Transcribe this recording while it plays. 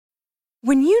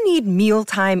When you need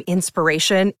mealtime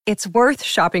inspiration, it's worth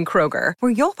shopping Kroger,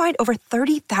 where you'll find over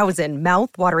 30,000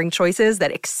 mouth-watering choices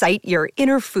that excite your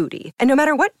inner foodie. And no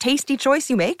matter what tasty choice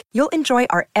you make, you'll enjoy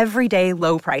our everyday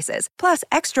low prices, plus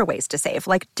extra ways to save,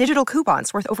 like digital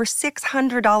coupons worth over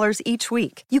 $600 each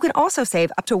week. You can also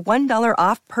save up to $1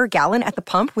 off per gallon at the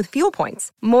pump with fuel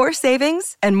points. More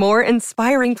savings and more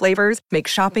inspiring flavors make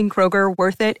shopping Kroger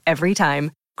worth it every time.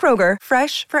 Kroger,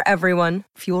 fresh for everyone.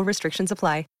 Fuel restrictions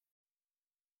apply.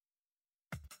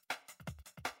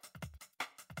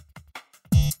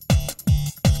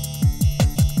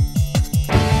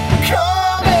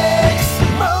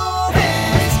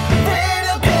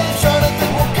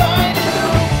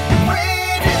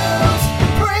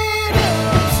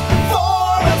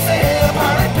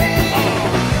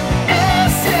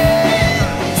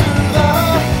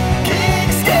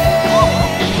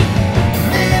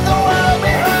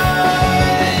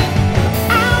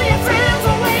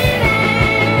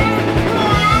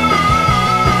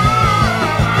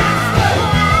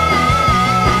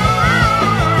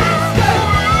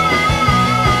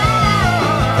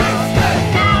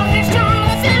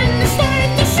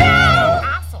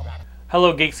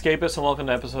 Hello Geekscapists, and welcome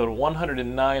to episode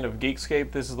 109 of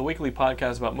Geekscape. This is the weekly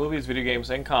podcast about movies, video games,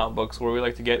 and comic books where we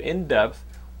like to get in depth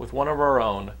with one of our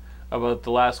own about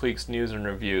the last week's news and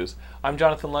reviews. I'm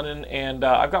Jonathan London, and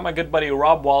I've got my good buddy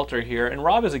Rob Walter here, and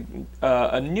Rob is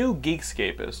a new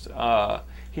Geekscapist.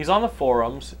 He's on the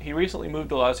forums. He recently moved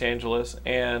to Los Angeles,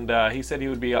 and he said he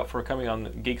would be up for coming on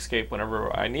Geekscape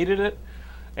whenever I needed it,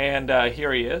 and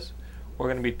here he is. We're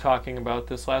going to be talking about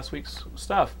this last week's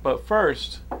stuff, but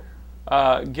first...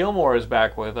 Gilmore is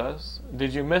back with us.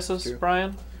 Did you miss us,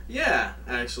 Brian? Yeah,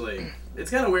 actually.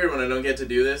 It's kind of weird when I don't get to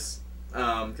do this,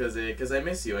 because I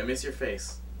miss you. I miss your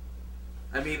face.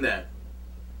 I mean that.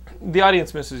 The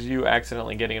audience misses you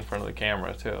accidentally getting in front of the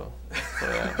camera, too. So,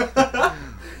 yeah.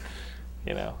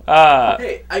 You know.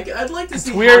 Hey, I'd like to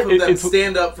see half of them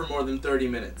stand up for more than 30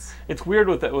 minutes. It's weird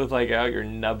with like out your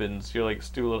nubbins. You're like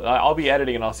I'll be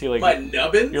editing and I'll see like my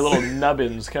nubbins, your little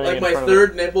nubbins coming like in my front third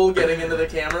of nipple getting into the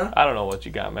camera. I don't know what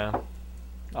you got, man.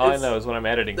 All I know is when I'm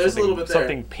editing,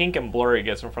 something pink and blurry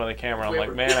gets in front of the camera. I'm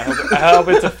like, man, I hope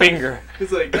it's a finger.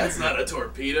 It's like, that's not a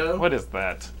torpedo. What is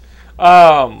that?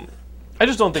 I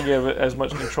just don't think you have as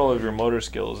much control of your motor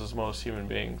skills as most human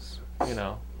beings. You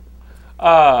know.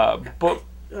 But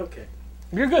okay,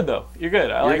 you're good though. You're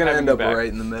good. You're gonna end up right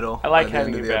in the middle. I like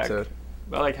having you back.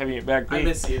 I like having you back. I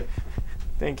miss you.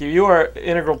 Thank you. You are an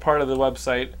integral part of the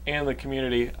website and the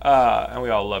community, and we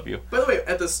all love you. By the way,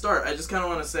 at the start, I just kind of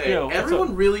want to say,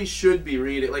 everyone really should be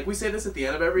reading. Like we say this at the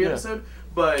end of every episode,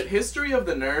 but History of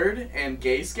the Nerd and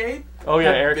Gayscape have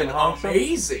Eric been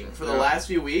amazing for the last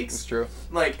few weeks. It's true.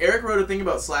 Like Eric wrote a thing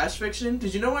about slash fiction.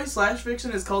 Did you know why slash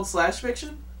fiction is called slash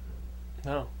fiction?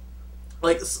 No.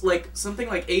 Like something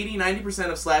like 80-90%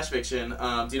 of slash fiction.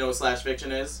 Do you know what slash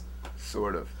fiction is?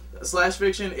 Sort of. Slash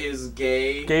fiction is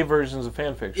gay. Gay versions of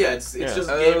fan fiction. Yeah, it's just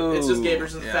gay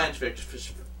versions of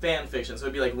fan fiction. So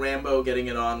it'd be like Rambo getting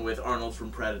it on with Arnold from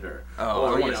Predator. Oh,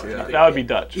 I want to see that. That would be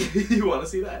Dutch. You want to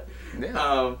see that?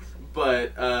 Yeah.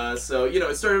 So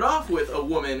it started off with a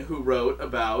woman who wrote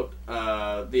about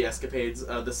the escapades,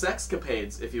 the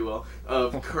sexcapades, if you will,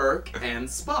 of Kirk and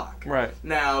Spock. Right.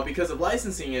 Now, because of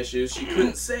licensing issues, she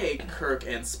couldn't say Kirk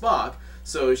and Spock,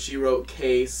 so she wrote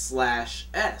K/S.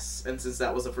 And since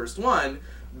that was the first one,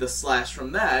 the slash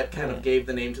from that kind of gave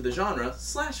the name to the genre,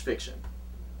 slash fiction.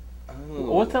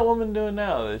 Oh. What's that woman doing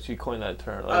now that she coined that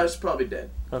term? She's probably dead.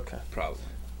 Okay. Probably.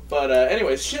 But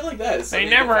anyways, shit like that. They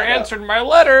never answered my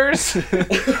letters. But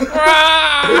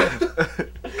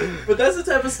that's the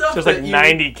type of stuff. There's like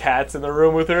 90 cats in the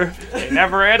room with her. They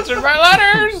never answered my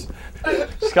letters.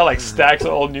 She's got like stacks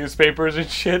of old newspapers and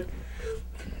shit.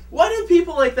 Why do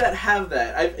people like that have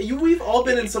that? We've all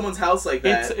been in someone's house like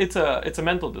that. It's a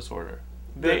mental disorder.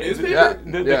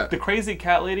 The crazy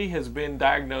cat lady has been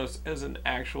diagnosed as an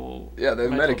actual they have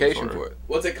medication for it.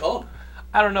 What's it called?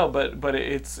 I don't know, but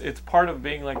it's part of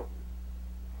being like,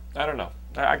 I don't know.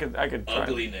 I could try.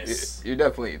 Ugliness. You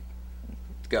definitely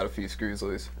got a few screws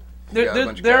loose.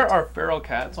 There are feral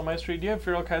cats on my street. Do you have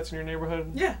feral cats in your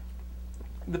neighborhood? Yeah.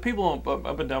 The people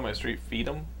up and down my street feed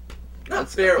them. Not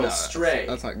feral, stray.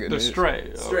 That's not good. They're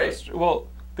stray. Stray. Well,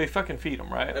 they fucking feed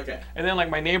them, right? Okay. And then like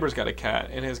my neighbor's got a cat,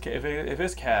 and if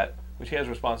his cat, which he has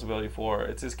responsibility for,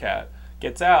 it's his cat,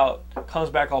 gets out, comes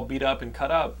back all beat up and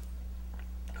cut up,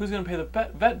 who's going to pay the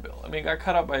vet bill? I mean, it got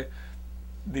cut up by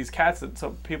these cats that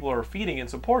some people are feeding and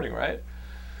supporting, right?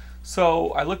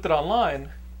 So I looked it online,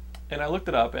 and I looked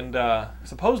it up, and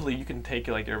supposedly you can take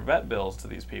like your vet bills to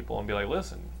these people and be like,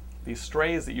 listen, these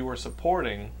strays that you were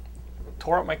supporting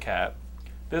tore up my cat,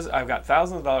 I've got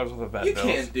thousands of dollars worth of vet You bills.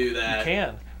 can't do that. You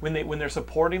can. When they're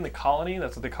supporting the colony,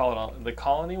 that's what they call it. The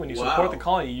colony. When you support the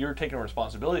colony, you're taking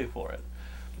responsibility for it.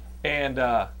 And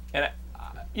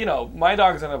you know, my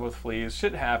dogs end up with fleas.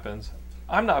 Shit happens.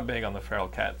 I'm not big on the feral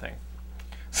cat thing.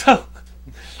 So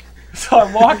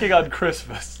I'm walking on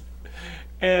Christmas,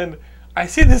 and I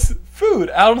see this food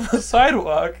out on the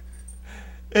sidewalk,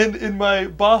 and in my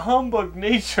bah humbug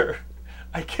nature,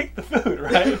 I kick the food,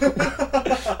 right?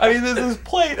 I mean, there's this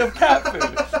plate of cat food.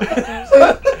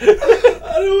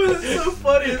 I don't know what's so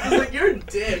funny. It's just like, you're a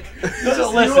dick. It's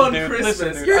just Listen, you on dude, Christmas.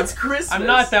 listen, dude. It's Christmas. I'm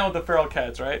not down with the feral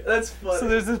cats, right? That's funny. So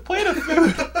there's this plate of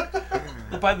food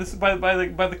by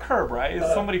the curb, right? Is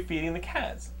somebody feeding the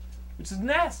cats, which is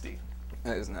nasty.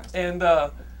 That is nasty. And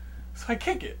so I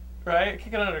kick it, right? I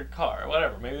kick it under the car,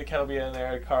 whatever. Maybe the cat will be in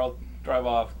there, the car will drive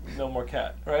off, no more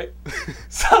cat, right?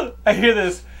 So I hear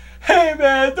this, "Hey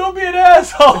man, don't be an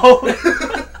asshole,"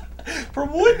 from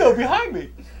a window behind me.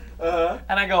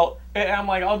 And I'm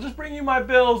like, "I'll just bring you my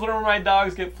bills whenever my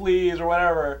dogs get fleas or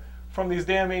whatever from these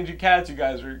damn mangy cats you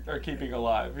guys are keeping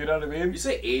alive." You know what I mean? You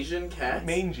say Asian cats?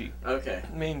 Mangy. Okay.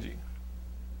 Mangy.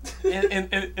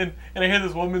 And I hear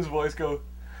this woman's voice go,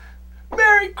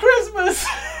 "Merry Christmas!"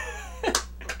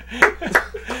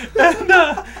 And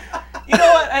you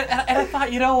know what? And I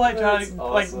thought, you know what, Johnny? That's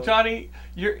awesome. Like, Johnny,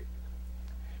 your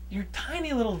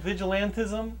tiny little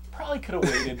vigilantism probably could have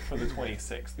waited for the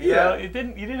 26th. You know? You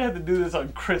didn't have to do this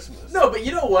on Christmas. No, but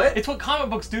you know what? It's what comic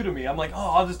books do to me. I'm like,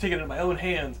 oh, I'll just take it in my own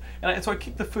hands. And so I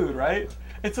kick the food, right?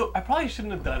 And so I probably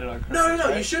shouldn't have done it on Christmas. No,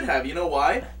 right? you should have. You know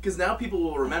why? Because now people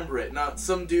will remember it. Not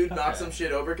some dude knocked some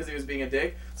shit over because he was being a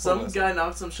dick. Some guy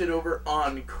knocked some shit over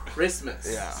on Christmas.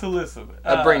 Yeah. So listen.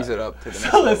 That brings it up to the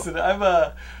next So level. listen,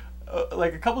 I'm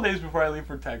like a couple days before I leave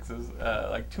for Texas,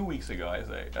 like 2 weeks ago, I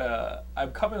say,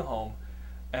 I'm coming home,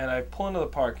 and I pull into the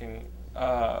parking,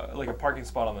 like a parking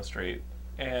spot on the street,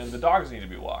 and the dogs need to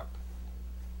be walked.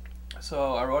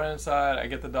 So I run inside, I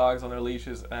get the dogs on their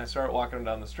leashes, and I start walking them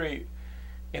down the street,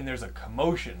 and there's a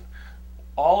commotion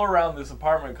all around this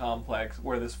apartment complex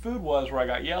where this food was, where I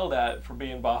got yelled at for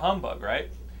being bah humbug, right?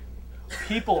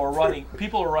 People are running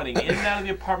in and out of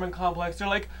the apartment complex. They're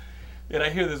like, and I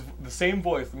hear the same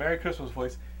voice, the Merry Christmas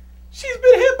voice, "She's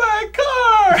been hit by a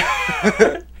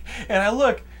car!" And I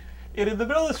look, and in the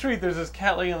middle of the street, there's this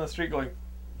cat laying on the street going,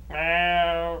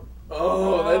 "Meow."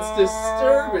 Oh, that's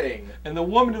disturbing. And the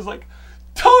woman is like,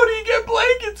 "Tony, get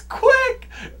blankets, quick!"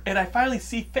 And I finally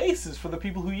see faces for the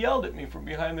people who yelled at me from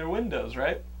behind their windows,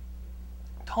 right?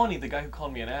 Tony, the guy who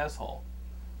called me an asshole,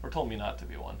 or told me not to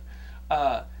be one,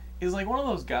 is like one of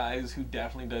those guys who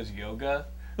definitely does yoga.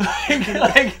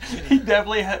 like he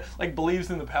definitely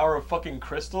believes in the power of fucking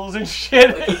crystals and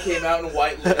shit. Like he came out in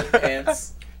white linen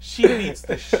pants. She beats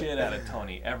the shit out of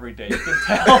Tony every day. You can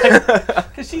tell,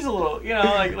 because she's a little, you know,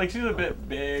 like she's a bit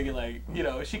big, and like, you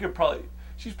know, she's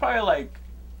probably like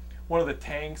one of the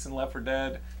tanks in Left 4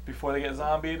 Dead before they get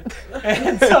zombied,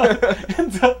 and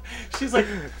so she's like,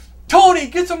 "Tony,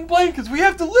 get some blankets. We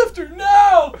have to lift her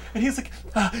now." And he's like,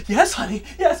 "Yes, honey.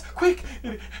 Yes, quick."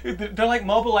 They're like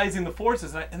mobilizing the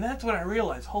forces, and that's when I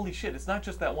realized, holy shit, it's not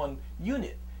just that one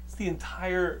unit. It's the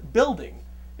entire building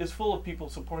is full of people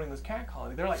supporting this cat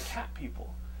colony. They're like cat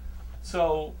people.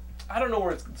 So I don't know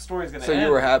where the story's going to So end. you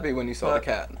were happy when you saw the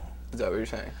cat? Is that what you're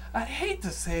saying? I'd hate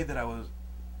to say that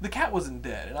the cat wasn't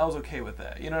dead, and I was okay with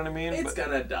that. You know what I mean? It's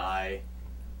gonna die.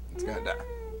 It's gonna die.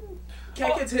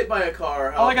 Cat gets hit by a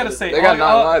car. All I gotta say, They got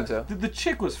 9 lives, though. The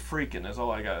chick was freaking. Is all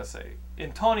I gotta say.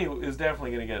 And Tony is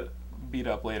definitely gonna get beat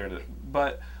up later.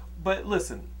 But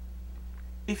listen,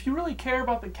 if you really care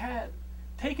about the cat,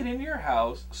 take it into your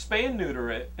house, spay and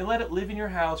neuter it, and let it live in your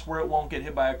house where it won't get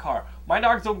hit by a car. My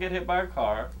dogs don't get hit by a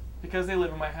car because they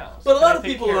live in my house. But a lot And I of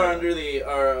take people care are of it.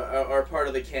 under are part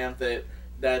of the camp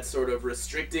that's sort of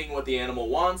restricting what the animal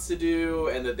wants to do,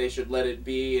 and that they should let it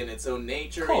be in its own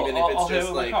nature, Cool, even if I'll it's hit it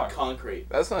just with a like car. concrete.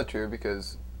 That's not true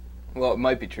because, well, it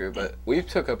might be true, but we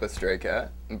took up a stray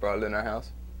cat and brought it in our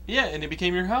house. Yeah, and it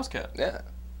became your house cat. Yeah.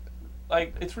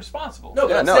 Like, it's responsible. No, but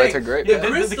Yeah, I'm no, saying, it's a great the cat.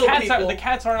 crystal people. The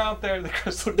cats aren't out there. The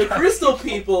crystal The cats. crystal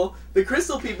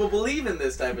people believe in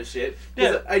this type of shit.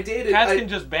 'Cause Yeah, I dated. Cats can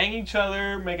just bang each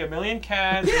other, make a million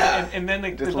cats, Yeah. and then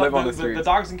Just live on the the streets.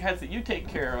 dogs and cats that you take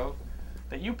care of,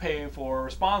 that you pay for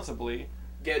responsibly,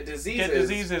 get diseases. get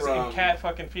diseases from... and cat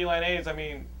fucking feline AIDS. I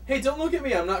mean, Hey, don't look at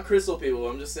me. I'm not crystal people.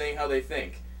 I'm just saying how they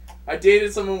think. I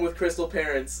dated someone with crystal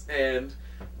parents, and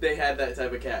they had that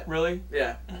type of cat. really?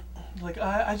 Yeah. Like,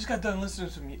 I just got done listening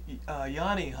to some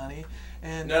Yanni, honey,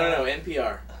 and No.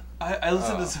 NPR. I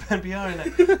listened to some NPR, and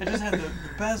I just had the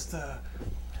best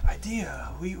idea.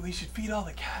 We should feed all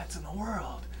the cats in the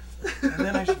world. and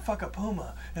then I should fuck a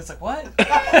puma. And it's like, what?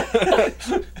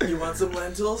 You want some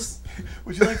lentils?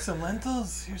 Would you like some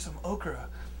lentils? Here's some okra.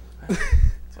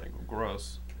 It's like,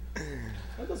 gross.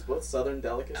 Are those both southern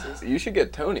delicacies? You should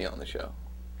get Tony on the show.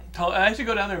 I should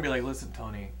go down there and be like, listen,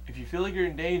 Tony, if you feel like you're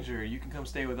in danger, you can come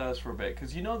stay with us for a bit.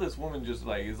 Because you know this woman just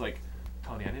like is like,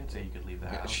 Tony, I didn't say you could leave the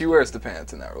house. She wears the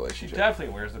pants in that She relationship.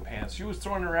 definitely wears the pants. She was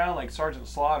throwing around like Sergeant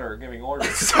Slaughter giving orders.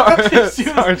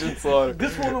 Sergeant Slaughter.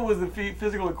 This woman was the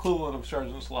physical equivalent of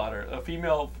Sergeant Slaughter, a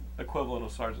female equivalent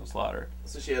of Sergeant Slaughter.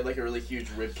 So she had like a really huge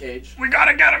rib cage. We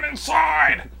gotta get him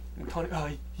inside! And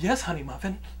Tony, yes, honey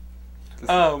muffin.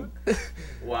 Wow.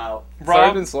 Rob,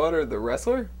 Sergeant Slaughter, the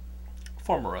wrestler?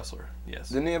 former wrestler, yes.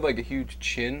 Didn't he have like a huge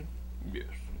chin? Yes.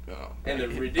 Oh. And a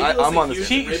ridiculously I'm on the huge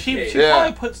She rib cage. probably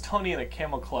Yeah. puts Tony in a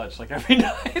camel clutch like every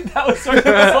night. That was Sergeant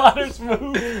Slaughter's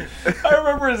move. I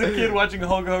remember as a kid watching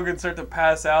Hulk Hogan start to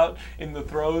pass out in the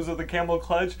throes of the camel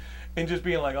clutch and just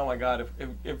being like, oh my god,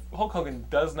 if Hulk Hogan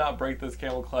does not break this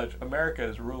camel clutch, America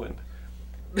is ruined.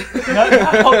 not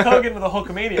Hulk Hogan to the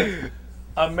Hulkamaniac.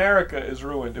 America is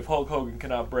ruined if Hulk Hogan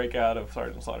cannot break out of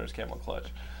Sergeant Slaughter's camel clutch.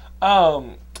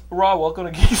 Rob, welcome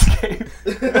to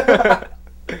Geekscape.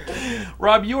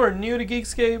 Rob, you are new to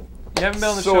Geekscape. You haven't been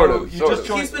on the Sort show. of, You sort just of.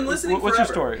 joined. He's been listening What's your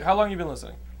forever. story? How long have you been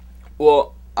listening?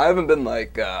 Well, I haven't been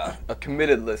like a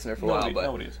committed listener for a while, but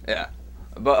Nobody is. yeah.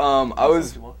 But I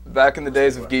was people. back in the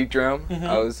days of Geek Drum. Mm-hmm.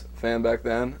 I was a fan back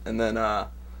then, and then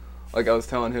like I was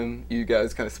telling him, you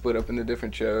guys kind of split up into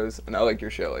different shows, and I like your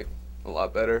show like a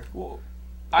lot better. Well,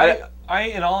 I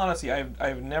in all honesty,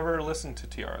 I've never listened to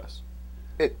TRS.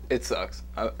 It sucks.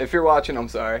 If you're watching, I'm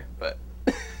sorry, but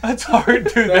That's hard,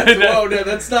 dude. Whoa, no,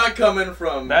 that's not coming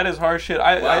from. That is hard shit.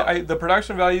 Wow. The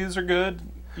production values are good.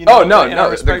 You oh know, and I no,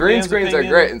 the respect green Dan's screens are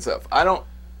opinion. great and stuff. I don't.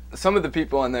 Some of the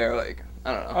people on there, like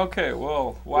I don't know. Okay,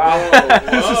 well, wow. Whoa,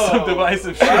 This is some whoa.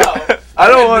 divisive shit. Wow. I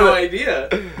don't had want no to.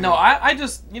 idea. No, I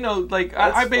just, like,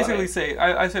 I That's basically fine. say,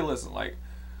 I say, listen, like,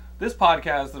 this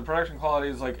podcast, the production quality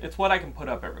is, like, it's what I can put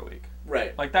up every week.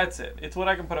 Right. Like, that's it. It's what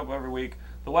I can put up every week.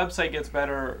 The website gets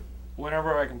better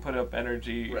whenever I can put up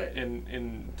energy Right.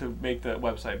 in to make the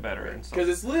website better and stuff. Because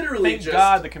it's literally Thank just.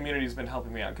 God the community's been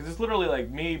helping me out. Because it's literally like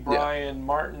me, Brian,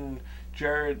 Martin,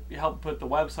 Jared helped put the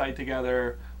website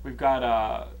together. We've got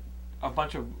a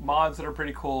bunch of mods that are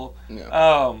pretty cool.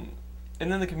 Yeah.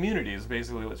 And then the community is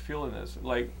basically what's fueling this.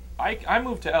 Like, I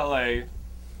moved to LA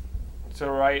to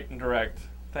write and direct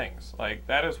things. Like,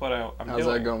 that is what I'm How's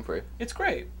doing. that going for you? It's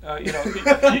great.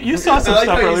 You saw some I like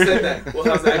stuff how earlier. you said that. Well,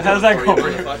 how's that How's going that for going you, for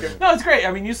you? motherfucker? No, it's great.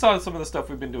 I mean, you saw some of the stuff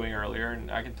we've been doing earlier, and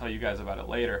I can tell you guys about it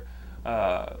later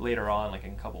on, like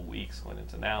in a couple weeks when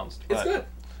it's announced. It's good.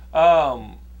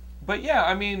 But yeah,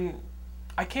 I mean,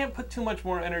 I can't put too much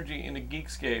more energy into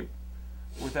Geekscape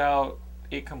without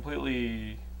it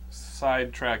completely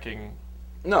sidetracking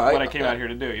No, what I came out here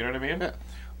to do. You know what I mean? Yeah.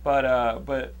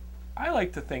 But I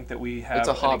like to think that we have It's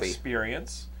a an hobby.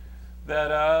 experience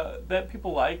that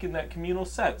people like in that communal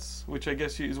sets, which I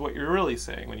guess is what you're really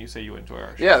saying when you say you enjoy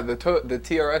our show. Yeah, the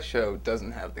TRS show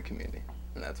doesn't have the community,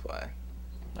 and that's why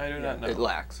I do not know. it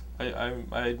lacks. I'm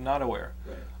not aware.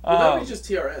 Right. Well, that would Um, be just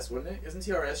TRS, wouldn't it? Isn't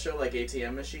TRS show like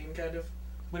ATM machine kind of?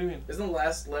 What do you mean? Isn't the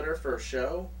last letter for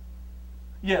show?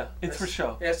 Yeah, it's for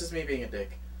show. Yeah, it's just me being a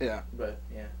dick. Yeah. But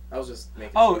yeah, I was just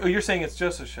making. Oh, sure. you're saying it's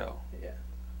just a show? Yeah.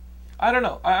 I don't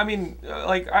know. I mean,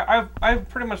 like I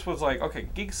pretty much was like, okay,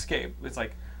 Geekscape. It's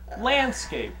like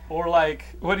landscape or like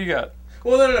what do you got?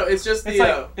 Well, no. It's just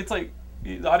the. It's like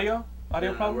the audio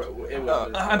problems. It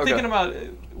was. I'm Okay. thinking about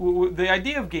the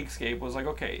idea of Geekscape was like,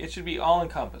 okay, it should be all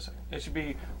encompassing. It should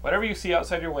be whatever you see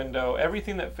outside your window,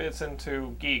 everything that fits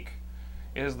into geek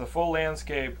is the full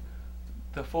landscape,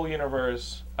 the full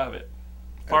universe of it.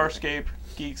 Farscape,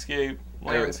 Geekscape,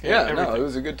 landscape, Yeah, everything. no, it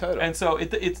was a good title. And so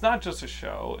it's not just a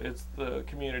show, it's the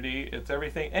community, it's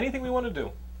everything, anything we want to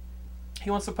do. He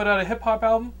wants to put out a hip hop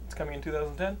album, it's coming in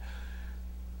 2010.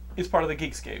 It's part of the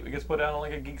Geekscape. It gets put out on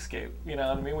like a Geekscape. You know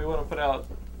what I mean? We want to put out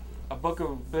a book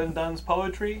of Ben Dunn's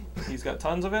poetry. He's got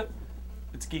tons of it.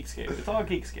 It's Geekscape. It's all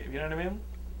Geekscape. You know what I mean?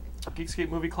 Geekscape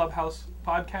Movie Clubhouse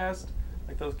podcast,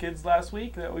 like those kids last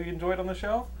week that we enjoyed on the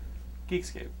show.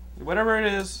 Geekscape. Whatever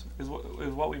it is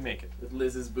what we make it. With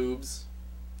Liz's boobs.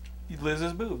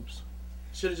 Liz's boobs.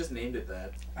 Should have just named it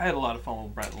that. I had a lot of fun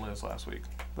with Brent and Liz last week.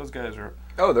 Those guys are...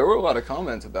 Oh, there were a lot of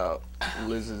comments about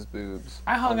Liz's boobs.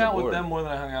 I hung on the out with board. them more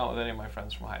than I hung out with any of my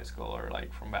friends from high school or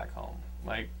like from back home.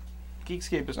 Like,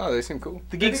 Geekscape is... Oh, they seem cool.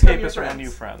 The They become Geekscape your is my friends. new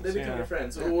friends. They become yeah. your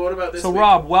friends. So what about this So week?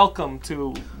 Rob, welcome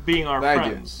to being our Thank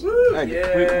you. friends. Woo, Thank you.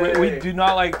 yay. We do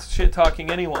not like shit talking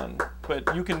anyone,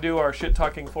 but you can do our shit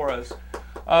talking for us.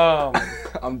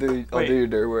 I'll do your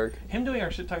dirty work. Him doing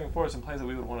our shit talking for us implies that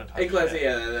we would want to talk Exactly, shit.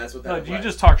 yeah, that's what that No, implies. you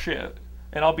just talk shit,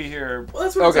 and I'll be here. Well,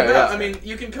 that's what it's about. Yeah. I mean,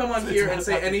 you can come on here and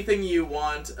say anything you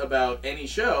want about any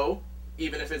show,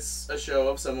 even if it's a show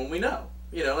of someone we know.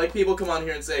 You know, like people come on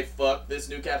here and say, fuck this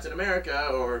new Captain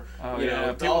America, or, you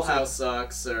know, Dollhouse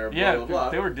sucks, or blah, blah, blah.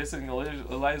 They were dissing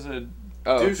Eliza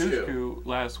Dushku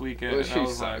last weekend. Well, and I she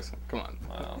was sucks. like, Come on.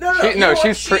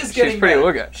 She's pretty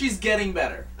better. good. She's getting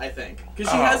better, I think. Because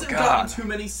she hasn't gotten too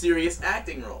many serious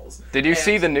acting roles. Did you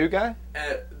see the new guy?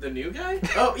 The new guy?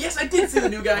 Oh, yes, I did see the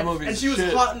new guy. And she was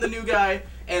hot in the new guy.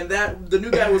 And the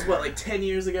new guy was, what, like 10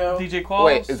 years ago? DJ Qualls?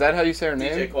 Wait, is that how you say her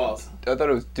name? DJ Qualls. I thought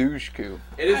it was Douche-Ku.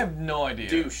 It is I have no idea.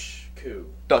 Douche-Ku.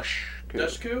 Dush-Ku.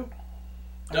 Dush-Ku?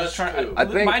 I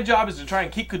think my job is to try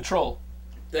and keep control.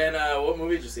 Then, what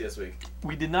movie did you see this week?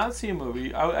 We did not see a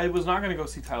movie. I was not going to go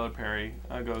see Tyler Perry.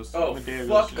 Medea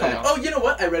fuck that. Oh, you know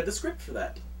what? I read the script for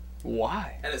that.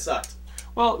 Why? And it sucked.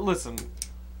 Well, listen.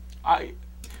 I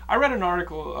read an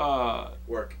article.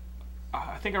 Work.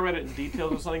 I think I read it in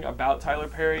detail or something about Tyler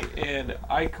Perry, and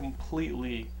I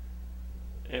completely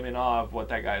am in awe of what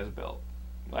that guy has built.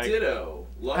 Like, Ditto.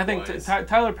 I think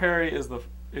Tyler Perry is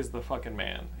the fucking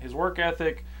man. His work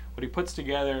ethic, what he puts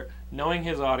together, knowing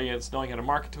his audience, knowing how to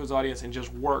market to his audience, and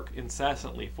just work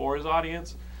incessantly for his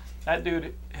audience. That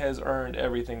dude has earned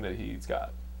everything that he's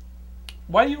got.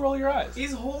 Why do you roll your eyes?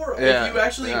 He's horrible. Yeah, if you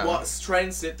actually try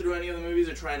and sit through any of the movies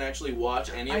or try and actually watch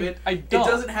any of it, I don't.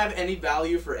 It doesn't have any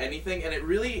value for anything, and it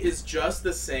really is just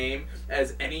the same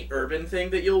as any urban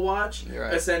thing that you'll watch.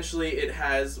 Right. Essentially, it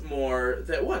has more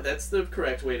that's the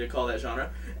correct way to call that genre,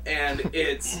 and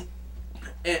it's.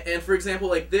 And for example,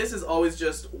 like, this is always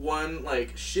just one,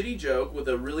 like, shitty joke with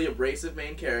a really abrasive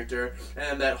main character,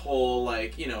 and that whole,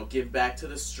 like, you know, give back to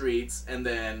the streets, and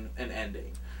then an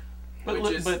ending.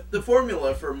 Which is the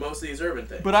formula for most of these urban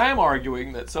things. But I am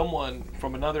arguing that someone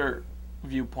from another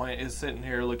viewpoint is sitting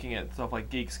here looking at stuff like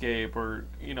Geekscape or,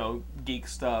 you know, geek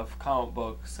stuff, comic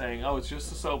books, saying, oh, it's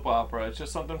just a soap opera, it's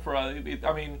just something for I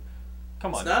mean,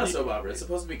 come on. It's not a soap opera. It's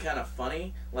supposed to be kind of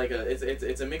funny. Like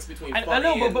it's a mix between funny I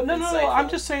know, but no. insightful. I'm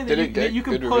just saying that you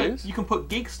can put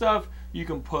geek stuff. You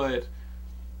can put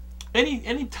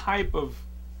any type of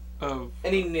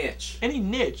any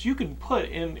niche you can put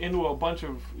into a bunch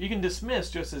of. You can dismiss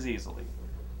just as easily.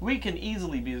 We can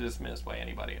easily be dismissed by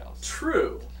anybody else.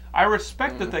 True. I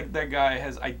respect that guy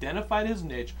has identified his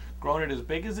niche, grown it as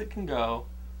big as it can go.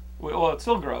 Well, it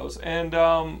still grows, and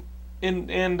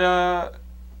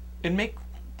make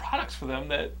products for them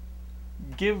that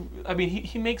give. I mean,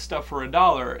 he makes stuff for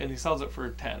 $1 and he sells it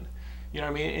for 10. You know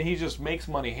what I mean? And he just makes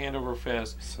money hand over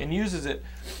fist and uses it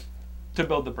to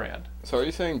build the brand. So are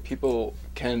you saying people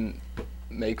can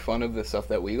make fun of the stuff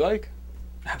that we like?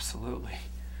 Absolutely.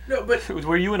 No, but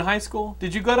were you in high school?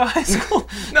 Did you go to high school?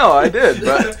 No, I did,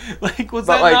 but like, was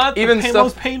but that like, not even the stuff,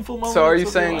 most painful moment? So are you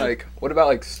saying, like, what about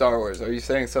like Star Wars? Are you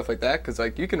saying stuff like that? Because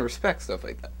like you can respect stuff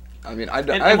like that. I mean, I have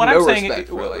no respect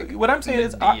for like. What I'm saying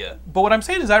is, what I'm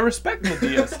saying is, I respect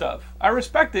Medea stuff. I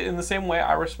respect it in the same way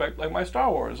I respect like my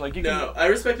Star Wars. Like you. No, I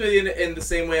respect it in the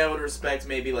same way I would respect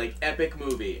maybe like Epic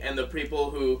Movie and the people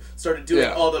who started doing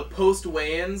all the post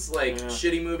weigh-ins, like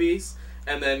shitty movies,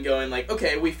 and then going like,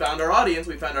 okay, we found our audience,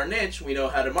 we found our niche, we know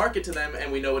how to market to them,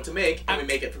 and we know what to make, and we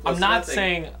make it for close to nothing. I'm not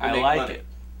saying I like it.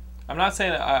 I'm not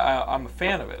saying I'm a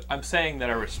fan of it. I'm saying that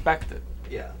I respect it.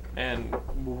 Yeah. And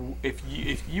if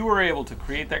you were able to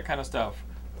create that kind of stuff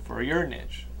for your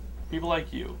niche, people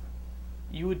like you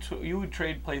would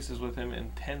trade places with him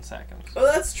in 10 seconds.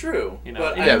 Well, that's true. You know,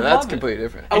 but yeah, that's completely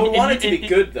different. I would want it to be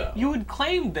good, though. You would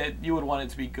claim that you would want it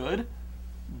to be good,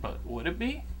 but would it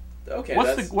be? Okay.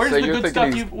 Where's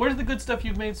the good stuff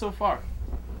you've made so far?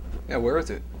 Yeah, where is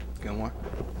it, Gilmore?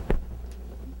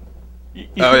 You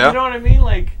know what I mean?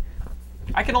 Like,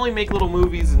 I can only make little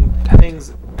movies and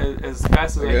things as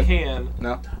fast as I can.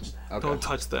 No. Okay. Don't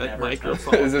touch that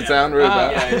microphone. Does it sound really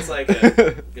bad? Yeah, it's like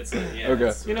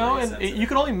okay. You know, and you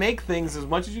can only make things as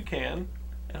much as you can,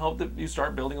 and hope that you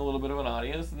start building a little bit of an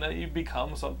audience, and that you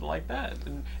become something like that,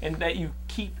 and that you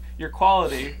keep your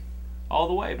quality all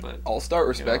the way. But I'll start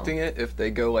respecting it if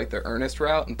they go like the Ernest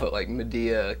route and put like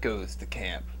Medea goes to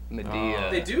camp. Medea.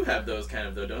 They do have those kind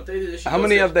of though, don't they? How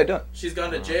many have they done? She's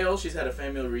gone to jail. She's had a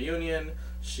family reunion.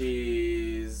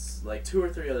 She's like 2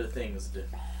 or 3 other things.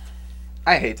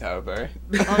 I hate Tyler Perry.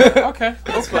 Okay.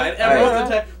 That's fine.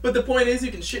 Everyone's but the point is,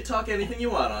 you can shit talk anything you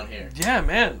want on here. Yeah,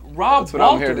 man. Rob That's what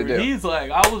Walter, I'm here to do. He's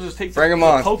like, I will just take Bring him the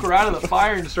on. poker out of the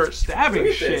fire and start stabbing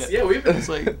Look at shit. this. Yeah, we've been It's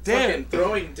like, damn. fucking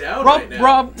throwing down Rob, right now.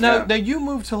 Rob, now you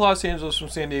moved to Los Angeles from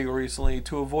San Diego recently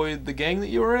to avoid the gang that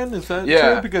you were in. Is that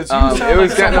true? Because you sound it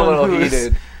was like getting a someone little who is-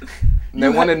 heated. They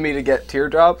wanted me to get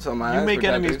teardrops on my eyes. You make for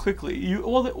enemies tattoos. quickly.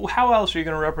 How else are you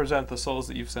going to represent the souls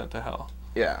that you've sent to hell?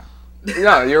 Yeah.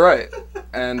 No, you're right.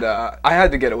 And I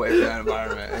had to get away from that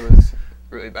environment. It was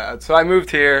really bad. So I moved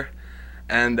here,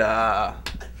 and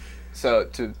so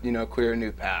to clear a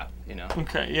new path.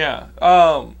 Okay, yeah.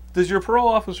 Does your parole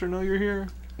officer know you're here?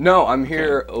 No, I'm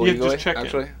here illegally. Yeah, just check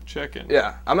actually. Check in.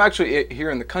 Yeah, I'm actually here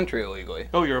in the country illegally.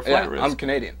 Oh, you're a flight risk. I'm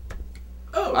Canadian.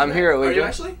 Oh, I'm here illegally. Are you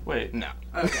actually? Wait. No.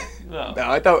 Okay. No. No,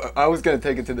 I thought I was gonna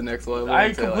take it to the next level. I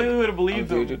and say, completely would have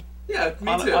believed I'm him Canadian. Yeah,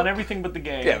 me too. on everything but the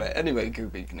game. Yeah, but anybody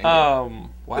could be Canadian. Wow.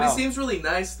 But he seems really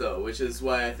nice though, which is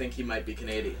why I think he might be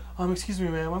Canadian. Excuse me,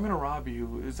 ma'am. I'm gonna rob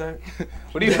you. Is that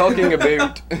What are you talking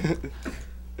about?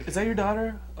 is that your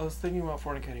daughter? I was thinking about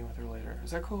fornicating with her later.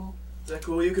 Is that cool? Is that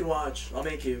cool? You can watch. I'll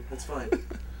make you. That's fine.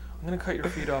 I'm gonna cut your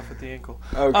feet off at the ankle.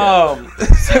 Okay.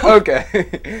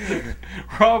 Okay.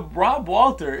 Rob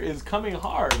Walter is coming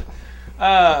hard.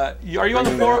 Are you on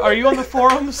the Are you on the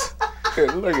forums?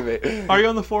 Look at me. Are you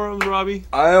on the forums, Robbie?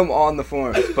 I am on the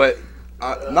forums, but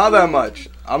not that much.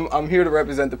 I'm here to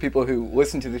represent the people who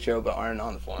listen to the show but aren't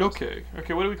on the forums. Okay.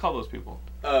 What do we call those people?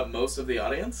 Most of the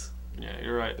audience. Yeah,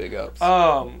 you're right. Big ups.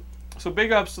 So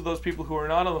big ups to those people who are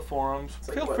not on the forums. It's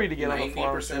like, Feel what, free to get on the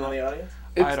forums. 90% of the audience.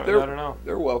 I don't know.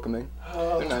 They're welcoming.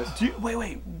 They're nice.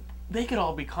 Wait. They could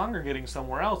all be congregating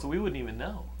somewhere else, and we wouldn't even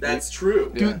know. That's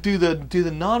true. Yeah. Do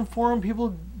the non-forum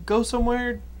people go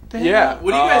somewhere to hang Yeah. out?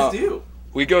 What do you guys do?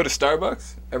 We go to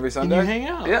Starbucks every Sunday. you hang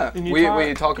out. Yeah. And you We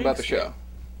talk talk about the Geekscape. show.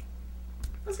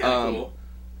 That's kind of cool.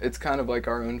 It's kind of like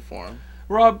our own forum.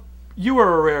 Rob, you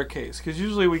are a rare case because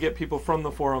usually we get people from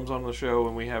the forums on the show,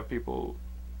 and we have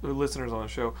listeners on the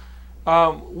show.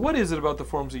 What is it about the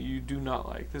forums that you do not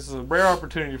like? This is a rare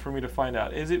opportunity for me to find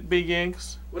out. Is it big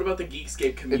yanks? What about the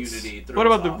Geekscape community? What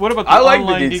about the I like the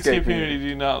online Geekscape Geekscape community? Do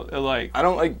you not like? I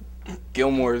don't like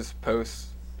Gilmore's posts.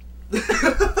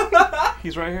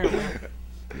 He's right here. Man.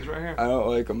 He's right here. I don't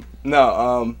like them.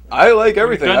 No, I like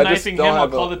everything. If you're I done just knifing don't him, I'll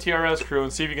have call the TRS crew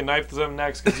and see if you can knife them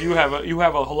next because you have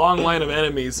a long line of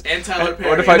enemies. And Tyler Perry.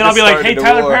 What if And then I'll just be like, started hey, a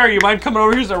Tyler war? Perry, you mind coming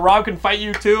over here so Rob can fight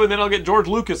you too? And then I'll get George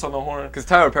Lucas on the horn. Because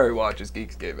Tyler Perry watches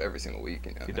Geekscape every single week.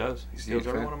 He does. He He's a steals huge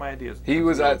every fan. one of my ideas. He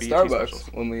was Little at BET Starbucks specials.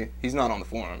 when he's not on the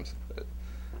forums.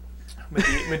 But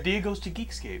Medea goes to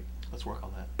Geekscape. Let's work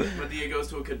on that. Medea goes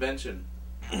to a convention.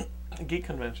 A geek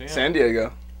convention, yeah. San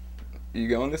Diego. You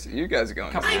going this? You guys are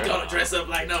going Come this I ain't year. gonna dress up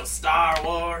like no Star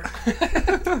Wars.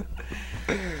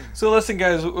 So listen,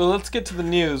 guys, let's get to the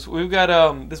news. We've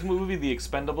got this movie, The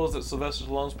Expendables, that Sylvester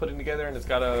Stallone's putting together, and it's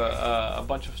got a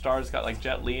bunch of stars. It's got like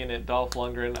Jet Li in it, Dolph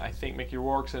Lundgren, I think Mickey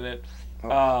Rourke's in it.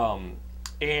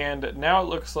 And now it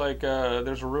looks like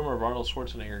there's a rumor of Arnold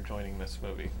Schwarzenegger joining this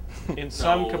movie in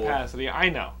some No. capacity. I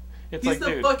know. It's He's like,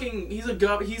 the dude. fucking.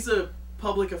 He's a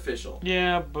public official.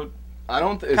 Yeah, but I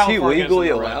don't. Is California he legally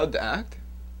isn't the right- allowed to act?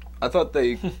 I thought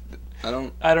they. I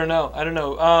don't. I don't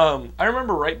know. I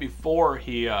remember right before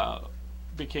he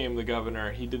became the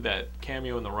governor, he did that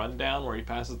cameo in The Rundown where he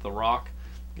passes The Rock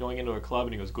going into a club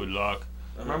and he goes, "Good luck."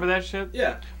 Remember that shit?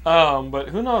 Yeah. But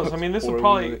who knows? I mean, this would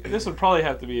Horrible probably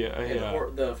have to be a.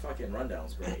 And the fucking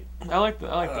rundown's great. I like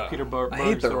the Peter Berg. I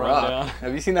hate The Rundown. Rock.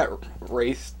 Have you seen that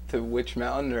race to Witch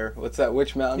Mountain or what's that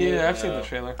Witch Mountain? movie? Yeah, I've seen the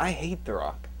trailer. I hate The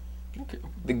Rock. Okay.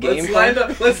 The game.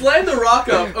 Let's line the Rock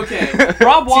up. Okay.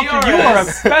 Rob Walker, you are a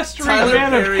TRS, festering Tyler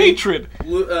man of Perry, hatred.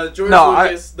 George No,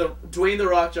 Lucas, Dwayne the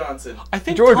Rock Johnson. I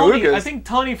think George Tony. Lucas. I think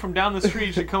Tony from down the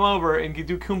street should come over and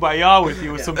do kumbaya with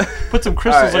you with put some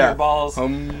crystals on your balls,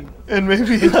 and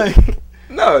maybe like.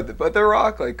 No, but The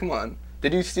Rock, like, come on.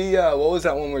 Did you see what was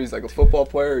that one where he's like a football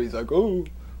player? He's like, oh,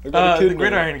 I got a kid. The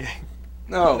Gridiron Gang.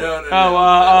 No. No.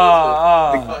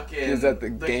 Oh, Is that the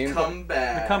game?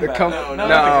 Comeback. The comeback.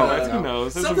 No. Who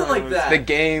knows? This Something is like that. The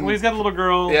game. When he's got a little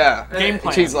girl. Yeah. Game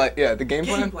plan. She's like, yeah, the game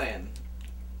Game plan. plan.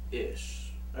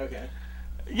 Ish. Okay.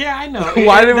 Yeah, I know.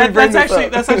 Why did we bring that's this actually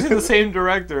up? That's actually the same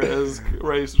director as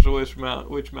Race to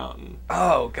Witch Mountain.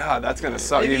 Oh God, that's gonna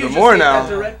suck Maybe you even just more hate now. that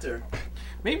director.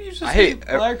 Maybe you just I hate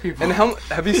black people. And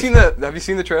have you seen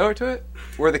the trailer to it?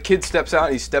 Where the kid steps out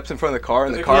and he steps in front of the car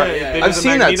and the car. yeah, they I've did the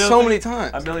seen that Magneto so thing. many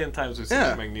times. A million times we've seen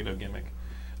Yeah. the Magneto gimmick.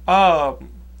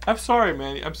 I'm sorry,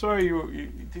 man. I'm sorry, you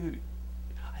dude.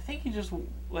 I think he just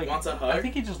like Wants a hug? I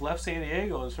think he just left San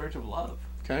Diego in search of love.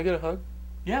 Can I get a hug?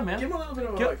 Yeah, man. Give him a little bit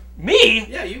of a Get- hug. Me?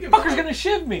 Yeah, you give him a Fucker's hug. gonna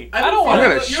shiv me. I I don't feel want I'm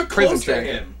to. gonna You're prison close to train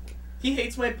him. He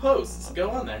hates my posts. Go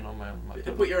on there. No, man.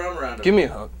 Put your arm around him. Give me a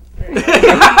hug.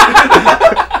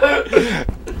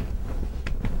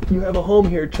 You have a home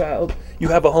here, child. You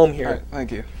have a home here. All right,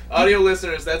 thank you. Audio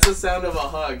listeners, that's the sound of a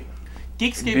hug.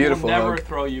 Geekscape Beautiful will never hug.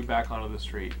 throw you back onto the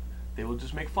street. They will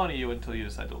just make fun of you until you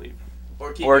decide to leave.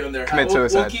 Or keep Or you in their commit house. We'll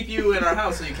suicide. keep you in our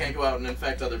house so you can't go out and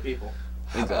infect other people.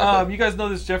 Exactly. You guys know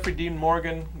this Jeffrey Dean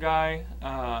Morgan guy?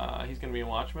 He's going to be in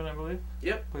Watchmen, I believe.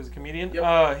 Yep. Plays a comedian.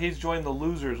 Yep. He's joined The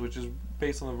Losers, which is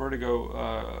based on the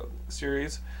Vertigo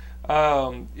series.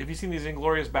 Have you seen these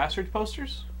Inglourious Basterds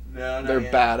posters? No, They're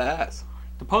badass.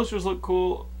 The posters look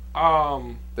cool.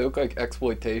 They look like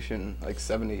exploitation, like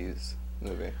 70s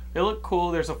movie. They look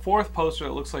cool. There's a fourth poster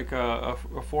that looks like a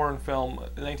foreign film,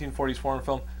 a 1940s foreign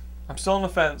film. I'm still on the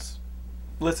fence.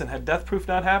 Listen, had Death Proof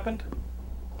not happened,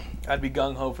 I'd be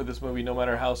gung-ho for this movie no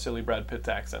matter how silly Brad Pitt's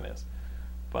accent is.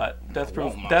 But Death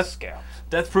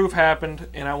Proof happened,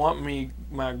 and I want me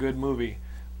my good movie.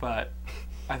 But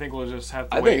I think we'll just have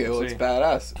to wait think it and looks see.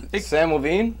 badass. Sam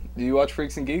Levine, do you watch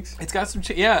Freaks and Geeks? It's got some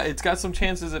it's got some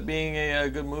chances at being a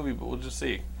good movie, but we'll just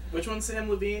see. Which one's Sam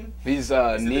Levine? He's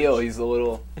Neil, he's the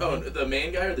little... Oh, the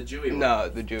main guy or the Jewy one? No,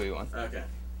 the Jewy one. Okay.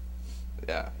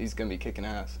 Yeah, he's gonna be kicking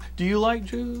ass. Do you like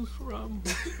Jews, Rob?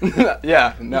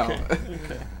 Yeah, no.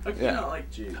 Okay. How can you not like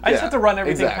Jews? I just Yeah, have to run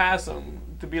everything exactly. past him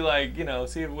to be like,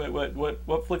 see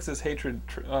what flicks his hatred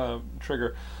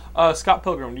trigger. Scott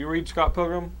Pilgrim. Do you read Scott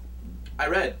Pilgrim? I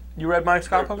read. You read my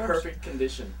Scott They're Pilgrim? perfect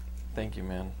condition. Thank you,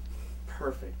 man.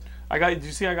 Perfect. Did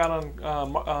you see I got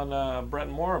on Brent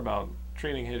Moore about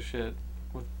treating his shit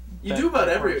with You do that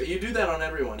on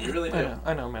everyone. You really do.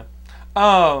 I know, man.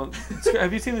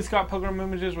 Have you seen the Scott Pilgrim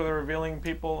images where they're revealing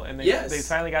people and Yes. they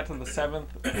finally got to the seventh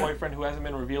boyfriend who hasn't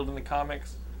been revealed in the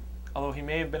comics, although he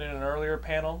may have been in an earlier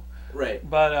panel. Right.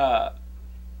 But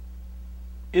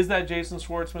is that Jason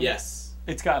Schwartzman? Yes.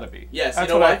 It's got to be. Yes. That's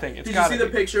you know what why? I think. It's Did you gotta see the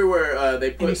be. picture where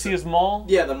they put? And you see his mole?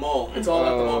 Yeah, the mole. It's all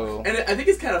about the mole. Oh. And I think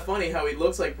it's kind of funny how he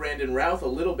looks like Brandon Routh a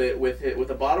little bit with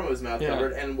the bottom of his mouth Yeah.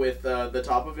 covered, and with the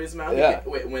top of his mouth. Yeah.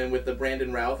 With the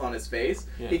Brandon Routh on his face,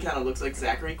 Yeah. he kind of looks like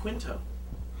Zachary Quinto.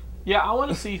 Yeah, I want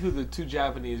to see who the two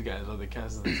Japanese guys are, the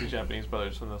cast of the two Japanese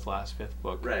brothers from this last fifth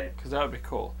book. Right. Because that would be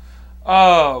cool.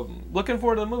 Looking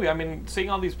forward to the movie. I mean,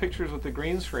 seeing all these pictures with the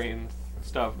green screen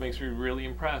stuff makes me really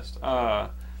impressed.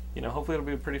 Hopefully it'll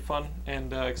be pretty fun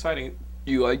and exciting.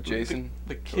 You like Jason?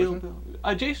 The Kill Bill.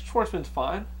 Jason Schwartzman's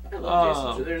fine. I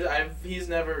love Jason. He's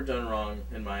never done wrong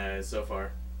in my eyes so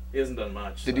far. He hasn't done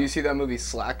much. Did you see that movie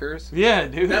Slackers? Yeah,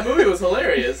 dude. That movie was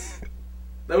hilarious.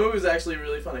 That movie was actually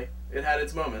really funny. It had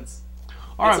its moments.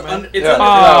 All right, man. It's Yeah.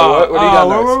 underrated. What do you got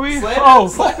where next? were we?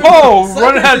 Slackers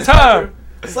Running out of time.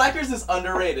 Slackers is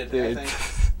underrated, Dude. I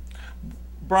think.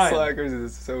 Brian, Slackers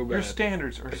is so bad. your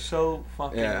standards are so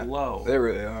fucking Yeah, low. they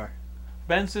really are.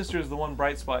 Ben's sister is the one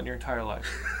bright spot in your entire life.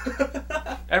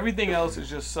 Everything else is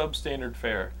just substandard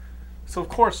fare. So of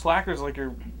course, Slackers like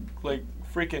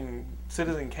freaking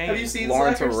Citizen Kane. Have you seen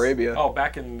Lawrence Slackers? Arabia. Oh,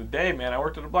 back in the day, man, I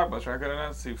worked at a Blockbuster. I could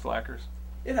not see Slackers.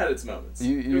 It had its moments.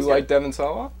 You It was like good. Devon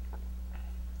Sawa?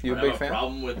 You a I don't big have fan? a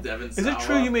problem with Devon Is it Sawa.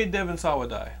 true you made Devon Sawa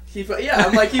die? He fell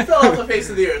off the face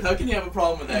of the earth. How can you have a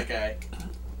problem with that guy?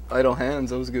 Idle Hands,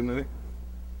 that was a good movie.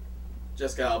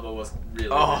 Jessica Alba was really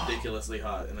ridiculously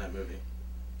hot in that movie.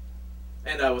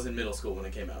 And I was in middle school when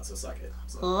it came out, so suck it.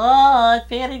 So. Oh,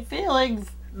 fanning feelings.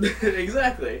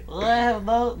 Exactly. I have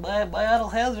no. My idle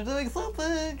hands are doing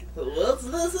something. What's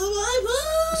this in my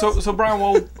purse? So Brian,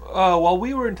 while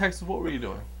we were in Texas, what were you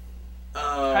doing?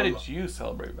 How Um, did you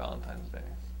celebrate Valentine's Day?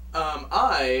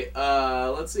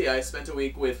 Let's see. I spent a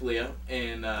week with Leah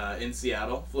in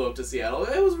Seattle. Flew up to Seattle.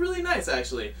 It was really nice,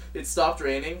 actually. It stopped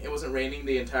raining. It wasn't raining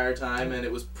the entire time, and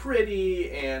it was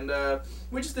pretty. And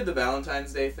we just did the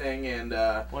Valentine's Day thing, and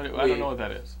I don't know what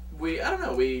that is. I don't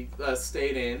know. We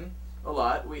stayed in a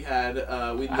lot. We had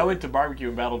I went to barbecue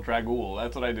and battled Dragul.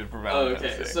 That's what I did for Valentine's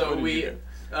Day. Okay, so What did you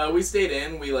do? we stayed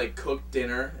in. We cooked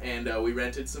dinner, and we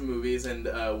rented some movies, and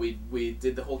we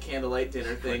did the whole candlelight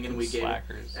dinner thing, and we gave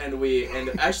Slackers.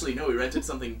 and actually no, we rented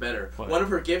something better. What? One of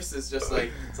her gifts is just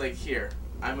like it's like, here,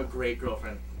 I'm a great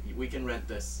girlfriend. We can rent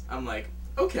this. I'm like,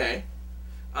 okay.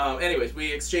 Anyways,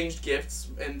 we exchanged gifts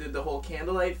and did the whole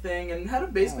candlelight thing, and had a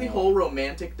basically whole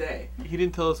romantic day. He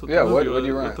didn't tell us what Yeah, the movie what'd was.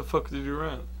 you What rent? the fuck did you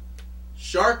rent?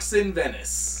 Sharks in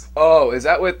Venice. Oh, is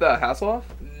that with Hasselhoff?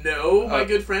 No, my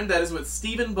good friend, that is with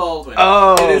Stephen Baldwin.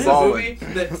 Oh, it is Baldwin. a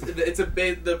movie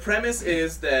that the premise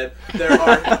is that there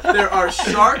are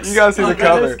sharks. You gotta see the on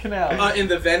cover. Venice Canal. in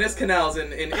the Venice canals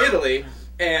in Italy,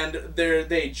 and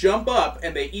they jump up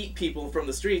and they eat people from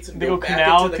the streets and They go go back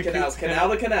canal into the to canals, canal. canal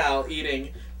to canal, eating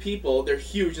people. They're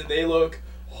huge and they look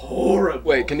horrible.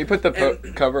 Wait, can you put the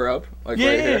cover up? Like Yeah,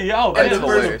 right yeah, here? yeah. Oh, And that's the,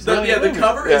 hilarious. the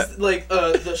cover Yeah. is like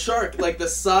the shark, like the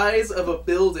size of a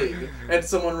building, and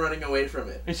someone running away from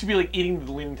it. It should be like eating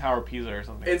the Leaning Tower of Pisa or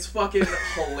something. It's fucking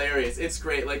hilarious. It's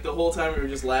great. Like the whole time we were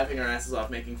just laughing our asses off,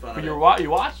 making fun But of it. you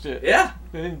watched it. Yeah.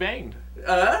 And then banged.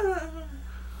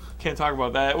 Can't talk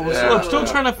about that. Yeah. I'm still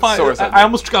trying to find. Source I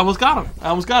almost got him.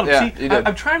 Yeah, See, you did.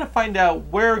 I'm trying to find out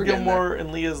where We're getting Gilmore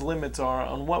and Leah's limits are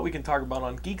on what we can talk about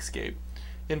on Geekscape.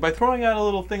 And by throwing out a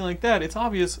little thing like that, it's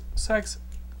obvious sex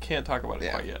can't talk about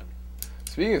it quite yet.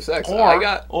 Speaking of sex,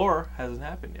 Or hasn't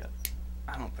happened yet.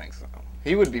 I don't think so.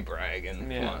 He would be bragging.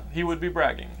 Come Yeah, on. he would be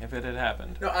bragging if it had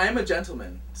happened. No, I am a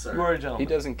gentleman, sir. You are a He gentleman.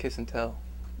 doesn't kiss and tell.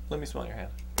 Let me smell your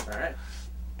hand. All right.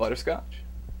 Butterscotch?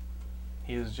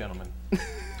 He is a gentleman.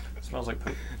 Smells like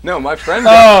poop. No, my friend.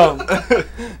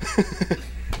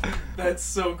 That's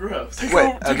so gross.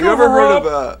 Wait, have you ever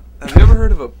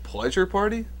heard of a pleasure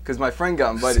party? Because my friend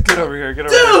got invited. Get to over here. Get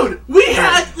over here. Dude, we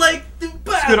had like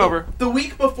Scoot over. the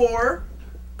week before.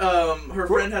 Her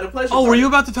friend had a pleasure. Oh, were party. you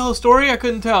about to tell a story? I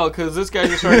couldn't tell because this guy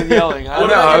just started yelling. What No,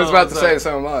 about I your- was about to say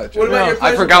so much. What about your I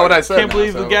pleasure forgot what party? I said. Can't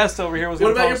believe now, the so- guest over here was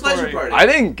What going to about tell your a pleasure story. party?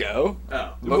 I didn't go,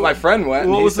 Oh. but my friend went.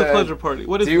 and What he was the said, pleasure party?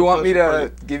 What is Do you the want me pleasure to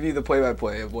party? give you the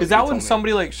play-by-play of what Is that you when told me?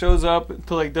 somebody like shows up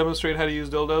to like demonstrate how to use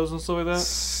dildos and stuff like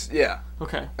that? Yeah,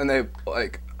 Okay. and they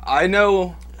like I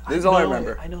know. This is all I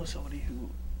remember. I know somebody who.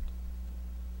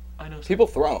 I know. People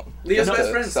throw them. Leah's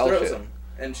best friend throws them,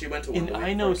 and she went to one. And the week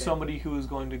I know before it came. somebody who is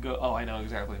going to go. Oh, I know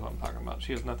exactly who I'm talking about.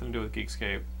 She has nothing to do with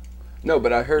Geekscape. No,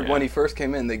 but I heard Yeah. when he first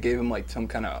came in, they gave him like some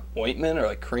kind of ointment or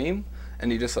like cream,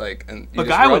 and he just like and you A just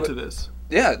guy rub went it. to this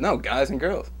Yeah, no, guys and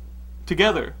girls.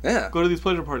 together. Yeah. Go to these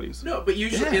pleasure parties. No, but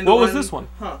usually Yeah. in the What was this one?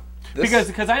 Huh. This-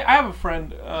 Because I have a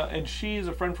friend, and she's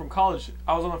a friend from college.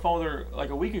 I was on the phone with her like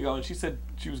a week ago, and she said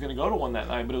she was going to go to one that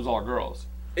night, but it was all girls.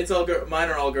 It's all mine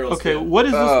are all girls. Okay, too. what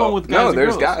is this Oh, one with guys no, and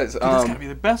there's girls? guys. Dude, that's got to be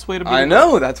the best way to be. I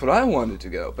know, that's what I wanted to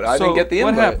go, but I So, didn't get the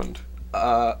invite. what happened?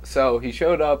 So he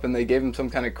showed up and they gave him some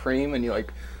kind of cream and you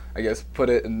like, I guess, put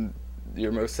it in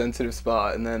your most sensitive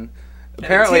spot and then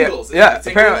apparently, tingles. Is it yeah, the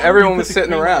tingle apparently one? everyone You was put the sitting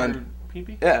cream on around. your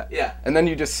pee-pee? Yeah. Yeah. And then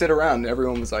you just sit around and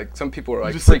everyone was like, some people were You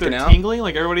like just sit freaking there out. tingling,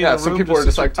 like everybody Yeah, in the some room people were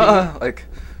just like, tingling? like,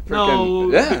 No,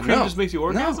 freaking, yeah, the cream no. just makes you No.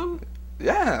 orgasm?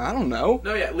 Yeah, I don't know.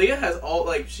 No, yeah, Leah has all,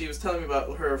 like, she was telling me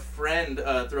about her friend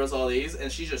throws all these,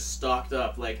 and she's just stocked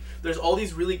up. Like, there's all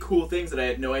these really cool things that I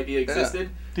had no idea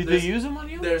existed. Did There's- they use them on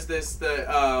you? There's this,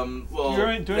 well,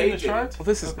 During they the didn't. shark? Well,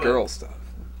 this is Okay. girl stuff.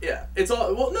 Yeah, it's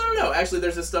all, well, no. Actually,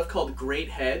 there's this stuff called Great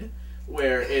Head,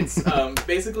 where it's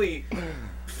basically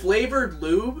flavored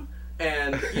lube,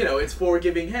 and, you know, it's for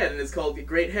giving head, and it's called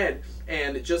Great Head.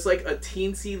 And just like a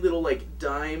teensy little, like,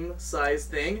 dime-sized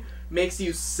thing makes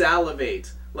you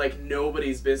salivate like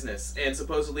nobody's business. And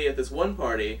supposedly at this one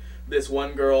party, this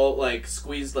one girl, like,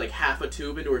 squeezed, like, half a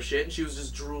tube into her shit, and she was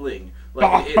just drooling. Like,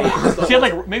 an idiot. Just the She had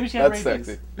whole like maybe she had That's rabies.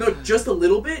 sexy. no, just a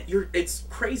little bit. It's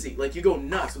crazy. Like you go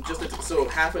nuts with just so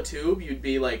half a tube. You'd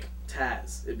be like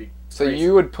Taz. It'd be So crazy.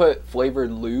 you would put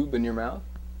flavored lube in your mouth?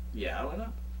 Yeah, why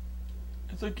not?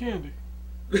 It's like candy.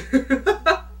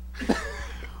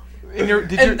 and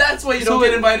And that's why you so don't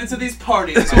get it- invited to these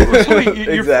parties. So wait,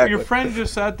 your Exactly. friend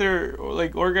just sat there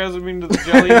like orgasming to the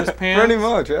jelly in his pants. Pretty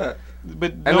much, yeah.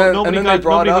 But And then nobody they got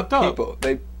brought nobody up hooked up.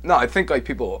 people. No, I think like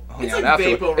people hung It's out like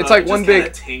afterward. vapor It's rub, like it one just kinda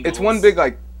big. tingles. It's one big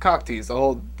like cock tease. The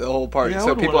whole party. Yeah, I So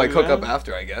wouldn't people wanna like do hook up that.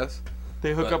 after, I guess.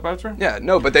 They hook But- up after? Yeah,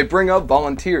 no, but they bring up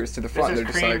volunteers to the This front. is They're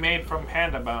just cream like, made from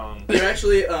panda bone. You're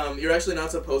actually not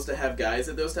supposed to have guys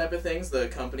at those type of things. The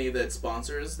company that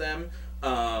sponsors them,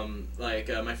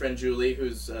 my friend Julie,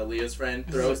 who's Leah's friend,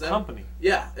 This throws is a them. company.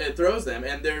 Yeah, it throws them,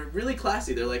 and they're really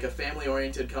classy. They're like a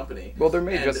family-oriented company. well, they're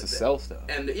made And- just to sell stuff.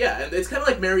 And yeah, and it's kind of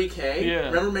like Mary Kay. Yeah.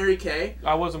 Remember Mary Kay?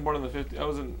 I wasn't born in the 50s. I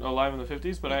wasn't alive in the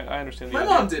 50s, but I understand the My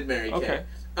idea. mom did Mary Kay. Okay.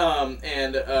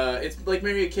 It's like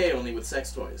Mary Kay only with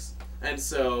sex toys. And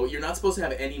so you're not supposed to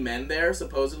have any men there.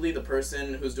 Supposedly, the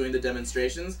person who's doing the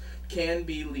demonstrations can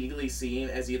be legally seen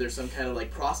as either some kind of like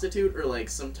prostitute or like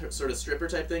some sort of stripper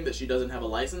type thing that she doesn't have a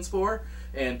license for,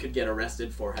 and could get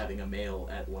arrested for having a male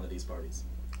at one of these parties.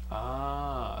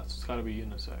 Ah, so it's got to be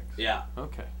unisex. Yeah.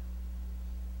 Okay.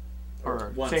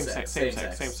 Or One same sex, sex,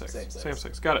 same sex, same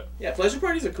sex. Got it. Yeah, pleasure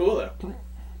parties are cool though.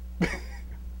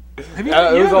 Have you,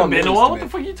 It you was all haven't been to news one? to What me. the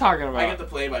fuck are you talking about? I get the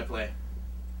play-by-play.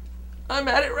 I'm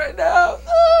at it right now.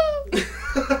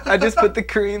 I just put the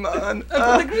cream on.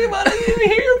 The cream on. I didn't even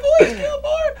hear your voice,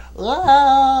 Gilmore.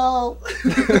 Wow.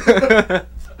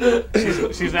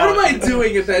 She's now. What am I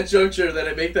doing at that juncture that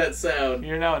I make that sound?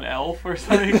 You're now an elf or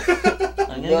something.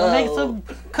 I'm gonna go make some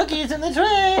cookies in the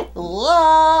tray.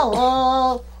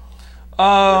 Whoa,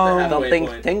 Hathaway something's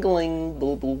point. tingling.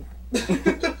 Boo boo.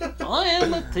 I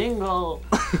am a tingle.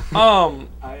 I am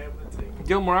a thing.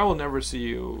 Gilmore, I will never see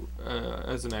you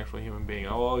as an actual human being.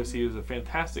 I will always see you as a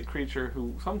fantastic creature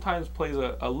who sometimes plays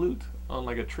a lute on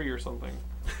like a tree or something.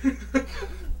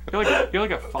 You're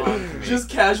like a fawn to me. Just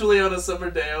casually on a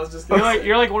summer day, I was just gonna say,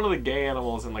 You're like one of the gay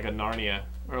animals in like a Narnia.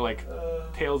 or like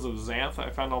Tales of Xanth. I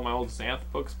found all my old Xanth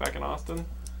books back in Austin.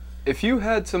 If you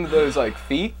had some of those like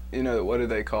feet, you know, what are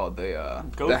they called?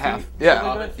 Goat the half. feet? Yeah,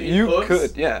 Hobbit feet, you hooves?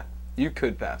 could. Yeah, you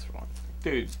could pass for one.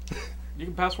 Dude, you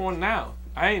can pass for one now.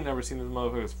 I ain't never seen this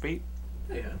motherfucker's feet.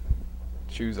 Yeah.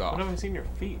 Shoes When off. have I seen your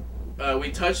feet?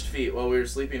 We touched feet while we were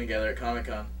sleeping together at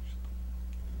Comic-Con.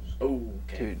 Oh,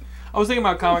 okay. Dude, I was thinking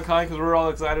about Comic-Con because we were all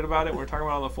excited about it. We were talking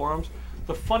about it on the forums.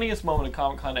 The funniest moment at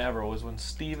Comic-Con ever was when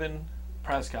Steven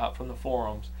Prescott from the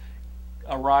forums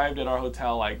arrived at our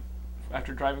hotel, like,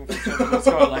 after driving from San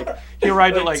Francisco. Like, he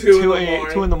arrived at, like, 2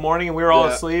 in the morning, and we were all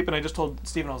Yeah. asleep, and I just told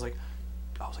Steven, I was like,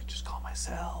 just call my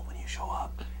cell when you show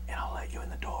up, and I'll let you in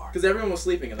the door. Because everyone was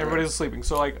sleeping in the Everybody room. was sleeping,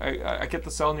 so like I get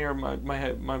the cell near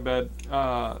my bed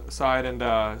side,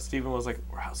 and Steven was like,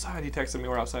 "We're outside." He texted me,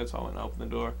 "We're outside," so I went and opened the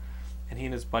door, and he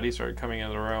and his buddy started coming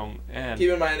into the room. And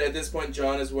Keep in mind, at this point,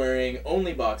 John is wearing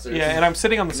only boxers. yeah, and I'm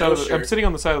sitting on the side. No I'm shirt. sitting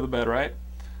on the side of the bed, right?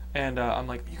 And I'm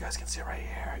like, "You guys can sit right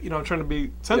here." You know, I'm trying to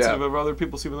be sensitive Yeah. of other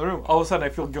people sleeping in the room. All of a sudden, I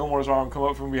feel Gilmore's arm come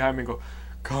up from behind me and go,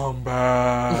 "Come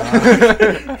back."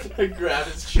 Grab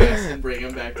his chest and bring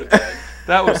him back to bed.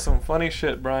 That was some funny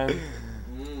shit, Brian.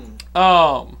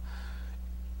 And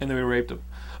then we raped him.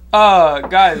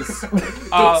 Guys.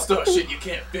 Don't start shit you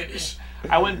can't finish.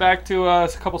 I went back to a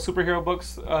couple superhero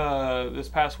books this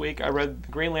past week. I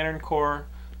read Green Lantern Corps,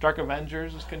 Dark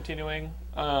Avengers is continuing,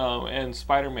 and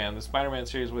Spider-Man. The Spider-Man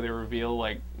series where they reveal,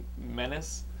 like,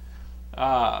 Menace.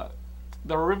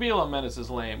 The reveal on Menace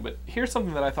is lame, but here's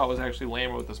something that I thought was actually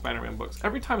lame with the Spider-Man books.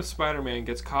 Every time Spider-Man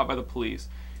gets caught by the police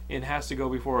and has to go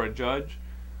before a judge,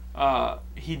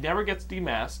 he never gets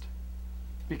demasked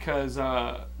because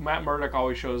Matt Murdock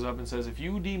always shows up and says, if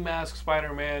you demask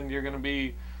Spider-Man, you're going to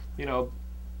be, you know,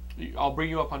 I'll bring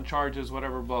you up on charges,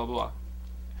 whatever, blah, blah.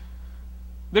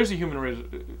 There's a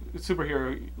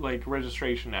superhero, like,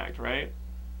 registration act, right?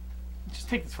 Just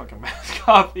take this fucking mask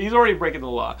off. He's already breaking the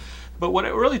law. But what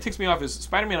it really ticks me off is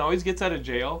Spider-Man always gets out of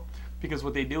jail because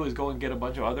what they do is go and get a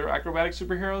bunch of other acrobatic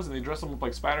superheroes and they dress them up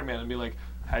like Spider-Man and be like,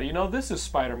 how do you know this is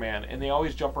Spider-Man? And they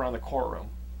always jump around the courtroom.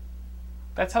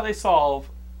 That's how they solve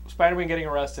Spider-Man getting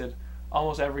arrested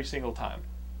almost every single time.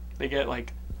 They get,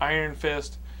 like, Iron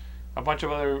Fist, a bunch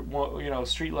of other, you know,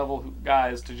 street-level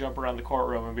guys to jump around the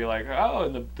courtroom and be like, oh,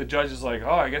 and the judge is like,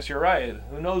 oh, I guess you're right.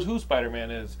 Who knows who Spider-Man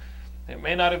is? It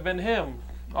may not have been him.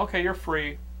 Okay, you're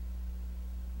free.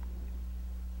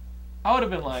 I would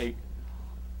have been like,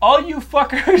 all you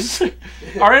fuckers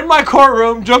are in my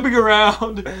courtroom jumping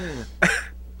around.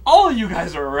 All of you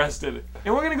guys are arrested.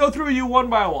 And we're going to go through you one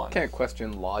by one. can't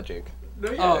question logic.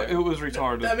 No, yeah. Oh, it was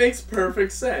retarded. That makes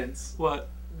perfect sense. What?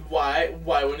 Why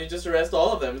wouldn't you just arrest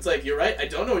all of them? It's like, you're right, I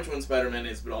don't know which one Spider-Man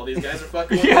is, but all these guys are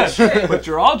fucking with Yeah, this shit. but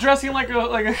you're all dressing like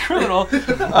a criminal.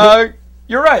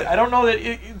 You're right. I don't know that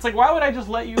it's like, why would I just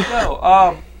let you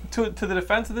go? To the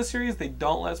defense of this series, they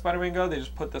don't let Spider-Man go. They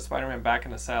just put the Spider-Man back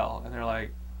in a cell, and they're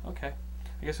like, okay,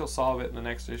 I guess you'll solve it in the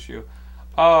next issue.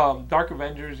 Dark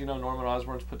Avengers, you know, Norman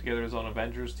Osborn's put together his own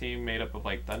Avengers team made up of,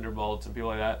 like, Thunderbolts and people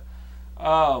like that.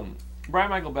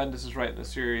 Brian Michael Bendis is writing the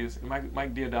series, and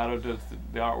Mike Deodato does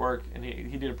the artwork, and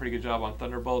he did a pretty good job on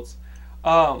Thunderbolts.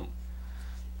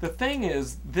 The thing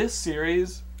is, this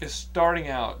series is starting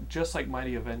out just like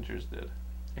Mighty Avengers did,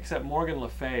 except Morgan Le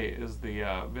Fay is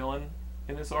the villain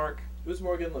in this arc. Who's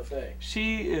Morgan Le Fay?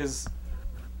 She's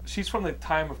from the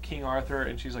time of King Arthur,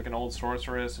 and she's like an old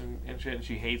sorceress and shit, and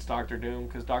she hates Doctor Doom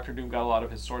because Doctor Doom got a lot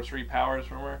of his sorcery powers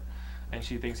from her, and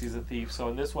she thinks he's a thief. So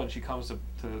in this one, she comes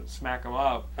to smack him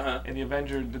up. And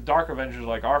the Dark Avengers,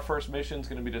 like, our first mission is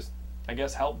going to be to, I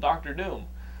guess, help Doctor Doom.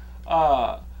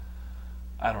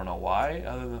 I don't know why,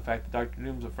 other than the fact that Doctor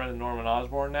Doom's a friend of Norman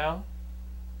Osborn now.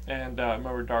 And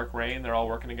remember Dark Reign? They're all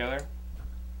working together.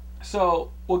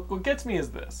 So what gets me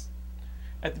is this.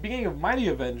 At the beginning of Mighty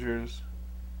Avengers,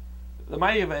 the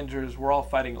Mighty Avengers were all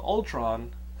fighting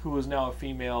Ultron, who was now a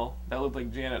female that looked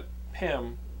like Janet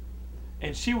Pym,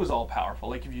 and she was all powerful.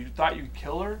 Like, if you thought you'd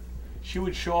kill her, she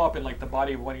would show up in, like, the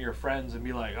body of one of your friends and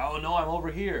be like, oh no, I'm over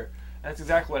here. And that's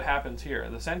exactly what happens here.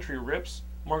 The Sentry rips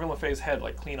Morgan Le Fay's head,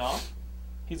 like, clean off.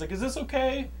 He's like, is this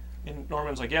okay? And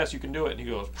Norman's like, yes, you can do it. And he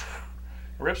goes,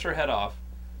 rips her head off.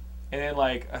 And then,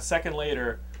 like, a second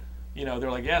later, you know,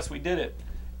 they're like, yes, we did it.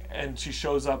 And she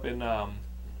shows up in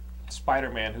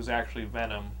Spider-Man, who's actually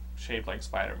Venom, shaped like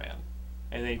Spider-Man.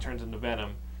 And then he turns into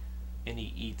Venom, and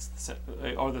he eats,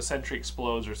 or the Sentry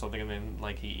explodes or something, and then,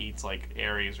 like, he eats, like,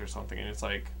 Ares or something. And it's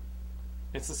like,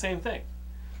 it's the same thing.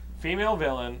 Female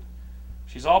villain.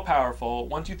 She's all powerful.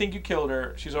 Once you think you killed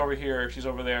her, she's over here, she's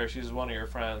over there, she's one of your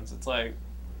friends. It's like,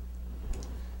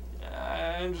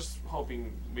 I'm just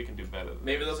hoping we can do better than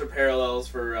Maybe those are parallels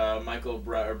for Brian Michael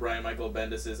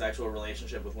Bendis' actual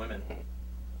relationship with women.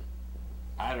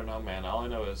 I don't know, man. All I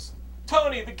know is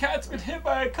Tony, the cat's been hit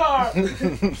by a car.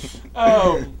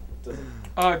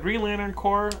 Green Lantern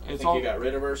Corps. I think you got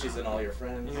rid of her. She's in all your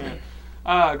friends.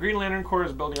 Yeah. Green Lantern Corps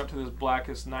is building up to this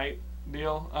Blackest Night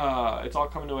deal. It's all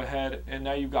coming to a head, and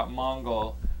now you've got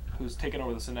Mongol, who's taken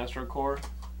over the Sinestro Corps.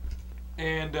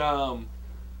 And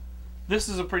this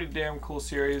is a pretty damn cool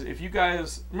series. If you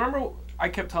guys remember, I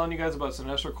kept telling you guys about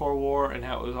Sinestro Corps War and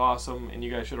how it was awesome, and you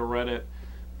guys should have read it.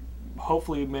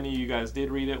 Hopefully many of you guys did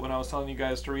read it when I was telling you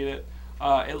guys to read it.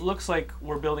 It looks like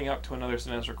we're building up to another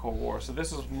Sinestro Corps War. So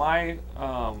this is my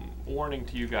warning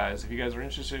to you guys. If you guys are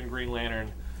interested in Green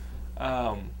Lantern,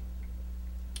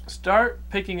 start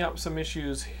picking up some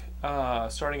issues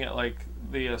starting at like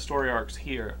the story arcs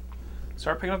here.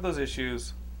 Start picking up those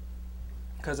issues,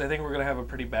 because I think we're going to have a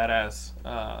pretty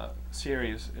badass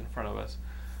series in front of us.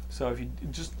 So if you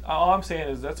just, all I'm saying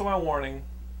is that's my warning.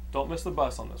 Don't miss the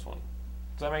bus on this one.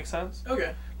 Does that make sense?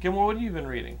 Okay. Gilmore, what have you been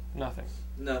reading? Nothing.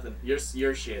 Nothing.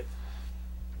 Your shit.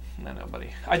 No,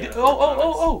 buddy. I did.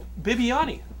 Oh!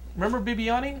 Bibiani. Remember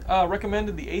Bibiani?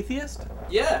 Recommended The Atheist.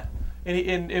 Yeah.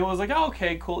 And it was like, oh,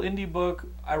 okay, cool indie book.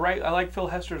 I like Phil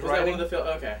Hester's writing. That one of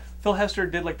the okay. Phil Hester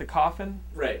did like the coffin,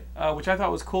 right? Which I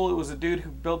thought was cool. It was a dude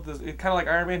who built this, kind of like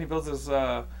Iron Man. He builds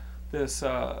this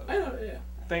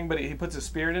thing, but he puts his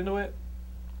spirit into it.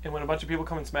 And when a bunch of people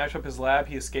come and smash up his lab,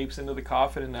 he escapes into the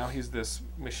coffin, and now he's this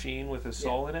machine with his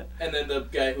soul in it. And then the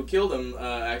guy who killed him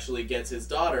actually gets his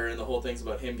daughter, and the whole thing's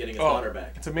about him getting his daughter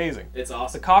back. It's amazing. It's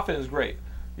awesome. The coffin is great.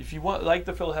 If you like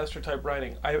the Phil Hester type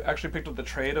writing, I actually picked up the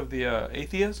trade of the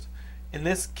Atheist, and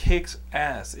this kicks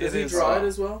ass. Does he draw it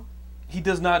as well? He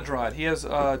does not draw it. He has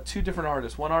two different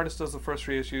artists. One artist does the first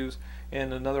 3 issues,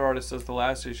 and another artist does the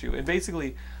last issue. And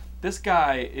basically, this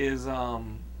guy is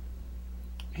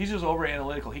he's just over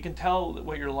analytical. He can tell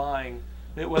what you're lying,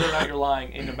 whether or not you're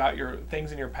lying about your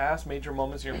things in your past, major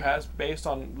moments in your past, based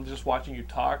on just watching you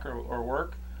talk or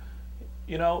work.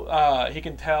 You know, he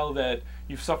can tell that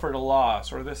you've suffered a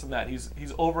loss or this and that.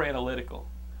 He's over analytical.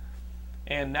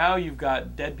 And now you've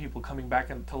got dead people coming back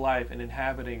into life and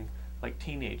inhabiting like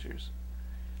teenagers.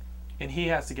 And he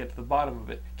has to get to the bottom of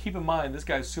it. Keep in mind, this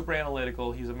guy's super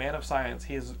analytical. He's a man of science.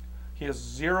 He has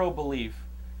zero belief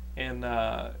in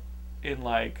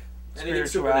like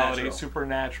spirituality,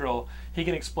 supernatural. He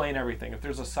can explain everything. If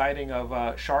there's a sighting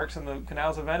of sharks in the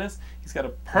canals of Venice, he's got a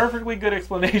perfectly good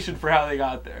explanation for how they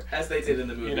got there. As they did in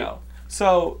the movie. You know.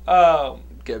 So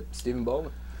get Stephen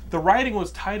Bowman. The writing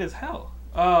was tight as hell.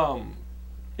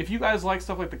 If you guys like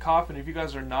stuff like The Coffin, if you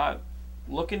guys are not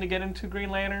looking to get into Green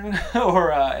Lantern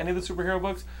or any of the superhero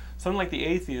books, something like The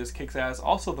Atheist kicks ass.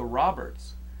 Also, The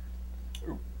Roberts.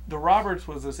 The Roberts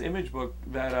was this image book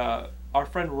that our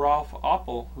friend Ralph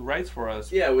Oppel, who writes for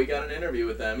us. Yeah, we got an interview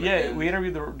with them. Yeah, we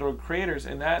interviewed the creators,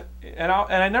 and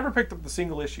I never picked up the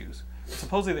single issues.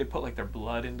 Supposedly they put like their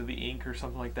blood into the ink or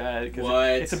something like that. What?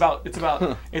 It's about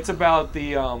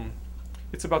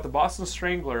the Boston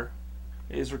Strangler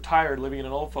is retired, living in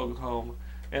an old folks home,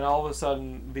 and all of a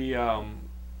sudden the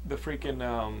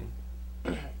freaking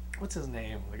what's his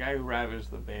name? The guy who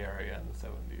ravaged the Bay Area in the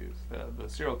 70s, the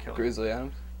serial killer. Grizzly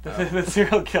Adams. The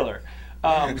serial killer.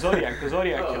 Zodiac, the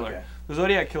Zodiac killer. Okay. The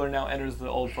Zodiac killer now enters the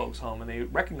old folks' home, and they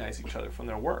recognize each other from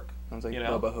their work. Sounds like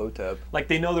Bubba Hotep. Like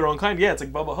they know their own kind. Yeah, it's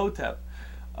like Bubba Hotep.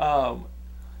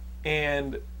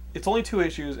 And it's only 2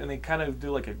 issues, and they kind of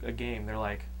do like a game. They're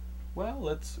like, well,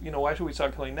 let's, why should we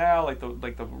start killing now? Like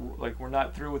we're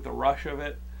not through with the rush of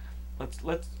it.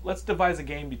 Let's devise a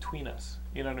game between us.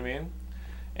 You know what I mean?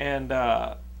 And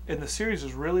the series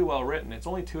is really well written. It's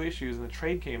only 2 issues, and the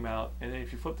trade came out. And then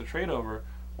if you flip the trade over,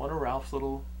 one of Ralph's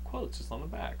little quotes is on the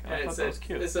back. And I thought that was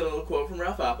cute. It's a little quote from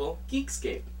Ralph Oppel,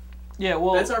 Geekscape. Yeah,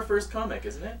 well, that's our first comic,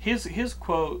 isn't it? His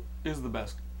quote is the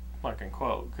best fucking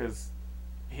quote because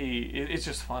it's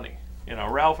just funny.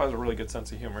 Ralph has a really good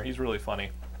sense of humor. He's really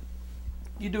funny.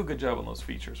 You do a good job on those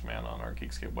features, man, on our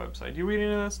Geekscape website. Do you read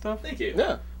any of that stuff? Thank you.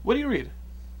 Yeah. What do you read?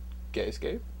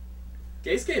 Gayscape.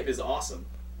 Gayscape is awesome.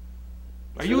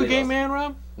 Are you a gay man,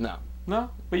 Rob? No.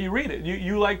 No? But you read it.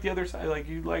 You like the other side. Like,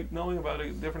 you like knowing about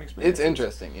a different experience. It's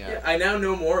interesting, yeah. I now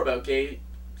know more about gay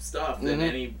stuff than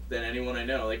anyone I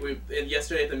know. Like,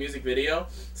 yesterday at the music video,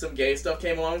 some gay stuff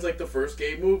came along. It's like the first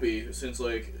gay movie since,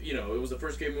 like, it was the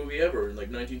first gay movie ever in,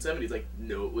 like, 1970s. Like,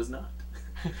 no, it was not.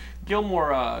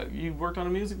 Gilmore, you worked on a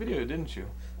music video, didn't you?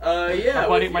 Yeah.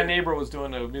 My neighbor was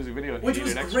doing a music video. And which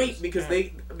was great because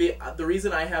the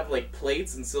reason I have, like,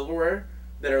 plates and silverware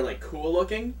that are, like, cool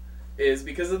looking is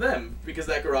because of them. Because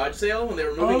that garage sale when they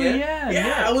were moving in.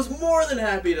 Yeah. I was more than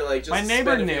happy to like just My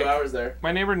neighbor spend a few Nick- hours there.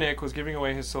 My neighbor Nick was giving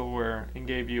away his silverware and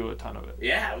gave you a ton of it.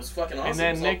 Yeah, it was fucking awesome. And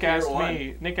then It was all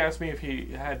Nick asked me if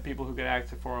he had people who could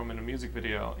act for him in a music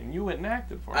video, and you went and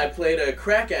acted for him. I played a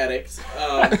crack addict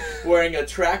wearing a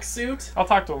tracksuit. I'll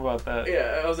talk to him about that.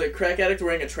 Yeah, I was a crack addict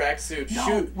wearing a tracksuit. No,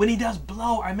 Shoot. when he does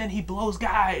blow, I meant he blows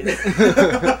guys.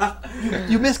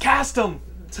 you miscast him.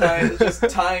 Just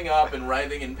tying up and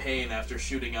writhing in pain after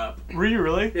shooting up. Were you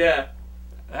really? Yeah.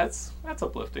 That's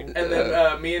uplifting. And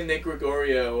then me and Nick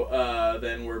Gregorio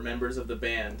then were members of the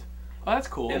band. Oh, that's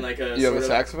cool. In like a You have sort a of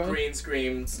saxophone? green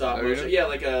screen stop Oh, you motion. do? Yeah,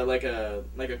 like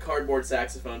a cardboard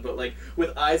saxophone, but like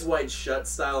with eyes wide shut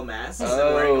style masks and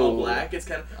Oh. wearing all black. It's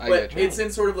kind of, I but get you. it's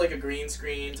in sort of like a green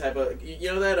screen type of.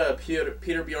 You know that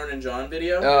Peter Bjorn and John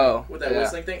video? Oh, With that yeah.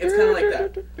 whistling thing. It's kind of like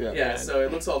that. Yeah. Yeah. So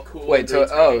it looks all cool. Wait, and so green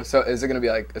screen. so is it gonna be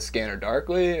like a Scanner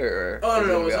Darkly or? Oh is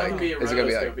no, it it's not like, gonna be a is it gonna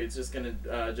be rotoscope. like? It's just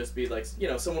gonna just be like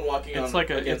someone walking on. it's like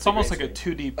against it's the almost green like a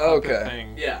screen. 2D puppet Okay.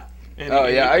 thing. Yeah. And Oh,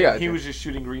 yeah, I got He you. was just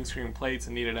shooting green screen plates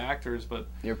and needed actors, but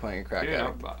You're playing a crack yeah,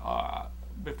 addict.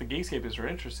 if the Geekscapists are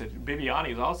interested,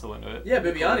 Bibiani's also into it. Yeah,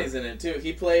 Bibiani's in it too.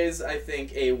 He plays, I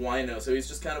think, a wino, so he's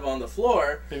just kind of on the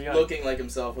floor, Bibiani. looking like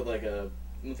himself with like a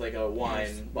wine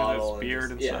With bottle his beard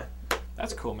just, and yeah. stuff.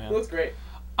 That's cool, man. It looks great.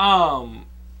 I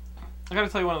gotta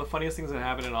tell you one of the funniest things that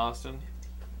happened in Austin.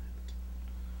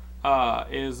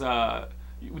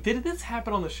 Did this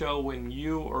happen on the show when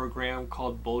you or Graham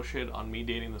called bullshit on me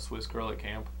dating the Swiss girl at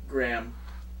camp? Graham.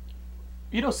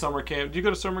 You know summer camp. Did you go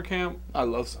to summer camp? I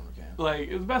love summer camp. Like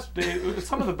it was the best day. It was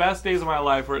some of the best days of my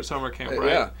life were at summer camp, right?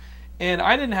 Yeah. And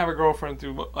I didn't have a girlfriend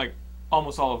through like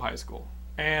almost all of high school.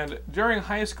 And during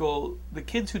high school, the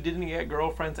kids who didn't get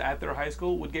girlfriends at their high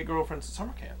school would get girlfriends at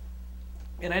summer camp.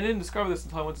 And I didn't discover this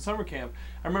until I went to summer camp.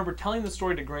 I remember telling the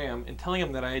story to Graham and telling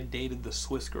him that I had dated the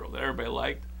Swiss girl that everybody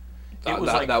liked. That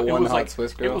one hot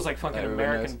Swiss girl It was like fucking that everybody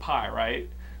American knows? Pie, right?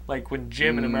 Like when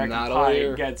Jim in American Natalie Pie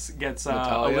or gets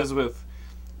Natalia? Elizabeth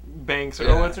Banks or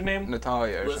Oh, what's her name?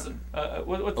 Natalia or Listen, something.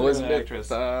 What's the name of the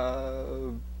Elizabeth.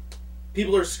 actress?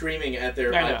 people are screaming at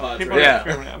their I know. iPods People right are Yeah.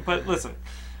 screaming at- But listen,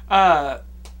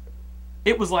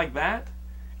 it was like that.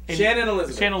 now. Shannon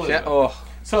Elizabeth. Shannon Elizabeth. Oh,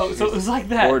 So it was like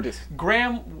that. gorgeous.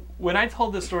 Graham, when I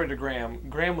told this story to Graham,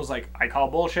 Graham was like, "I call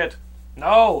bullshit.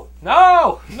 No,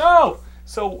 no, no."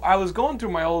 So I was going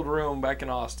through my old room back in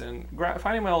Austin,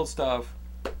 finding my old stuff,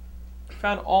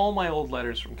 found all my old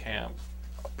letters from camp.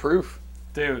 proof.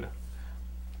 Dude,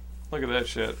 look at that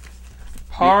shit.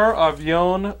 Par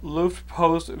avion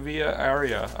Luftpost via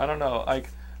area. I don't know. Like,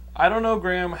 I don't know,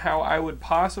 Graham, how I would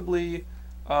possibly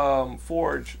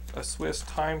forge a Swiss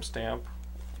timestamp,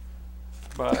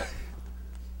 but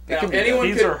Now, could be anyone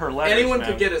These could, are her letters, anyone man.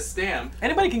 could get a stamp,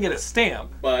 anybody can get a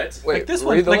stamp. but Wait, Like this read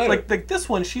one, the letter. like this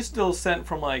one, she still sent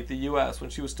from like the U.S. when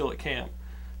she was still at camp.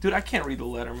 Dude, I can't read the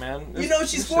letter, man. you know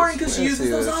she's foreign because she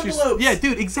uses those She's- envelopes. yeah,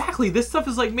 dude, exactly. This stuff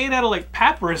is like made out of like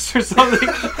papyrus or something.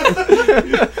 Look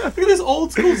at this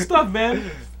old school stuff, man.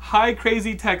 Hi,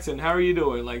 crazy Texan. How are you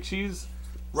doing? Like she's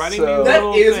writing So- me That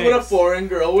little is things. what a foreign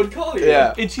girl would call you.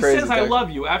 Yeah. And she Crazy says, "I Texan.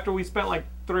 love you." After we spent like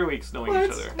 3 weeks knowing each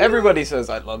What? other. Everybody says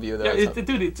I love you. Yeah, Though.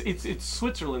 dude, it's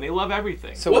Switzerland. They love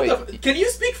everything. So What wait, the? Can you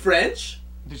speak French?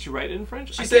 Did she write it in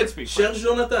French? She I said, can't speak Cher French.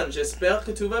 Jonathan, j'espère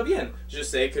que tout va bien. Je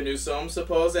sais que nous sommes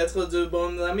supposés être de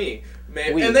bons amis.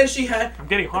 Mais, Oui. and then she had. I'm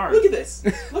getting hard. Look at this.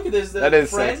 Look at this. There's That is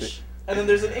French, sexy. and then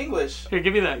there's an English. Here,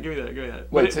 give me that. Give me that. Give me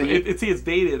that. Wait, But so it's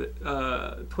dated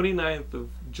 29th of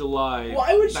July.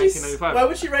 Why would she? 1995. Why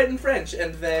would she write in French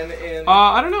and then in?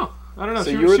 I don't know. I don't know. so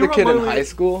She- you were she the wrote kid in literally- high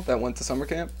school that went to summer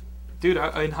camp? Dude,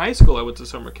 in high school I went to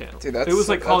summer camp. Dude, that's- it was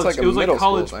like that's college. like a it was like middle school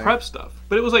college thing. prep stuff.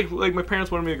 But it was like my parents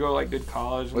wanted me to go like good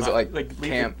college. Was not, it like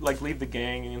leave camp? leave the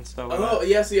gang and stuff. Like Oh that.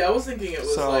 yeah, see, I was thinking it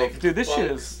was So, like dude, this shit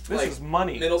bunks, is like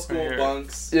money. middle right school here.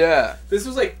 bunks. Yeah. This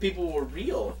was like people were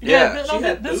real. Yeah. no, She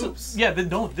had this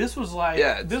boobs. this was like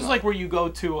Yeah, it's this is not- like where you go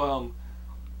to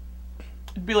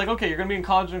it'd be like, okay, you're gonna be in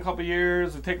college in a couple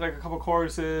years. We take like a couple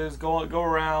courses, go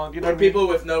around. You know Where what I mean? people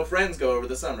with no friends go over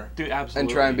the summer. Dude, absolutely. And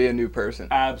try and be a new person.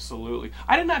 Absolutely.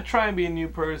 I did not try and be a new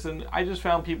person. I just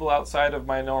found people outside of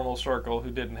my normal circle who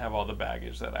didn't have all the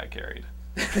baggage that I carried.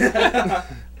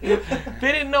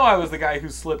 They didn't know I was the guy who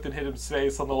slipped and hit his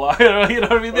face on the line. You know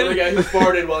what I mean? Or the guy who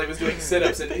farted while he was doing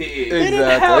sit-ups in PE. They didn't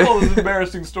Exactly. have all those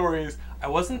embarrassing stories. I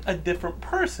wasn't a different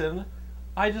person.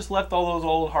 I just left all those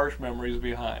old harsh memories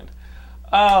behind.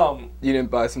 You didn't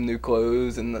buy some new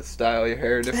clothes and style your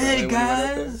hair differently Hey when you went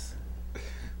out there? guys,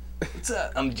 what's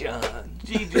up? I'm John.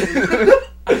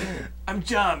 GJ. I'm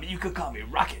John, but you could call me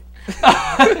Rocket.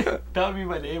 That would be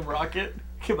my name, Rocket.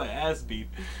 get my ass beat,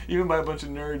 even by a bunch of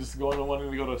nerds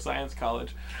wanting to go to science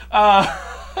college.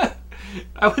 I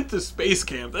went to space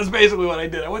camp. That's basically what I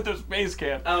did. I went to space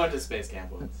camp. I went to space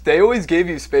camp once. They always gave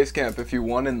you space camp if you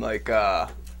won in like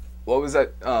what was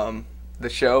that the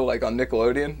show like on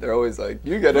Nickelodeon? They're always like,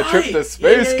 you get a trip to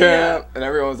space camp, and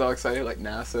everyone was all excited like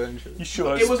NASA and shit. You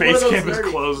sure It was one space of those camp is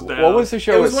nerdy- closed down? What was the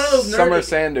show It was with one of those Summer nerdy-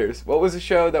 Sanders? What was the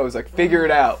show that was like Figure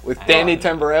It Out with Danny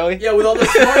Tamborelli? Yeah, with all the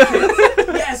smart kids.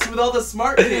 Yes, with all the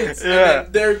smart kids. Yeah. And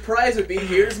then their prize would be,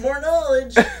 here's more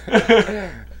knowledge.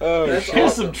 Oh That's shit.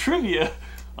 Here's awesome. some trivia.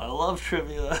 I love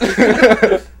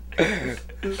trivia.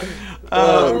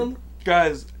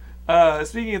 Guys,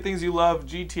 speaking of things you love,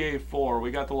 GTA 4.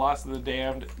 We got The Lost of the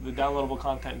Damned. The downloadable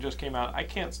content just came out. I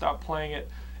can't stop playing it.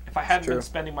 If I hadn't been true.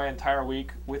 spending my entire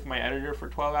week with my editor for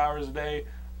 12 hours a day,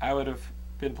 I would have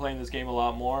been playing this game a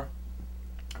lot more.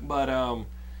 But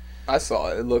I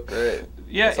saw it. It looked great.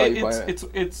 yeah, I saw you playing it.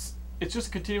 it's just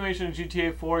a continuation of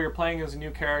GTA 4. You're playing as a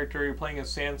new character. You're playing as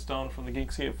Sandstone from the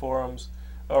Geekscape forums,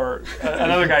 or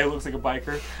another guy who looks like a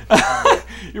biker.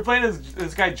 You're playing as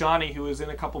this guy Johnny, who is in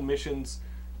a couple missions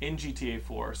in GTA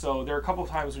 4. So there are a couple of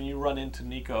times when you run into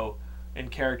Nico and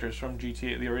characters from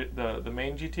GTA, the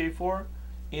main GTA 4,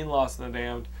 in Lost and the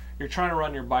Damned. You're trying to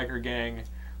run your biker gang.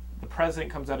 The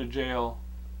president comes out of jail.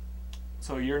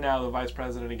 So you're now the vice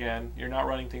president again. You're not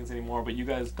running things anymore, but you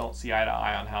guys don't see eye to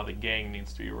eye on how the gang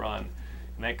needs to be run,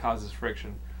 and that causes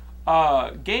friction.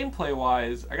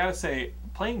 Gameplay-wise, I gotta say,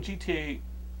 playing GTA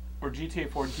or GTA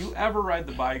 4, do you ever ride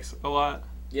the bikes a lot?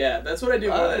 Yeah, that's what I do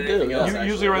more I than do, anything yeah. else. You actually.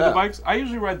 usually ride Yeah. the bikes? I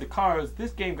usually ride the cars.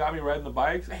 This game got me riding the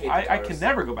bikes. I hate the I cars. can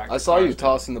never go back to I saw cars you now.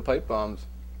 tossing the pipe bombs.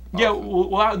 Yeah, off.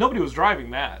 well, nobody was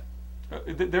driving that.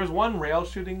 There's one rail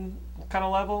shooting kind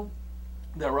of level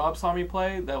that Rob saw me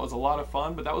play that was a lot of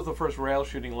fun, but that was the first rail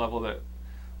shooting level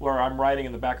where I'm riding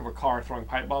in the back of a car throwing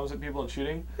pipe bombs at people and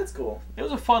shooting. That's cool. It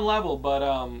was a fun level, but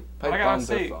I Pipe gotta bombs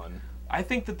say, are fun. I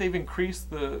think that they've increased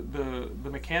the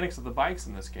mechanics of the bikes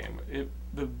in this game.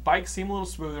 The bikes seem a little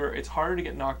smoother. It's harder to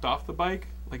get knocked off the bike.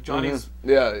 Like Johnny's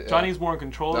Yeah. Johnny's more in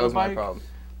control That of was the my bike. problem.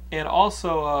 And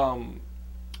also,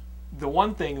 the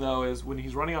one thing though is when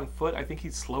he's running on foot, I think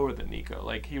he's slower than Nico.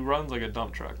 Like he runs like a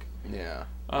dump truck. Yeah,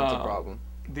 that's a Uh, problem.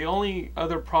 The only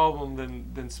other problem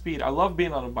than speed, I love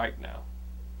being on a bike now.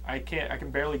 I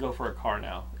can barely go for a car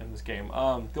now in this game.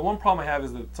 The one problem I have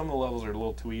is that some of the levels are a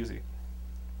little too easy.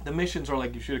 The missions are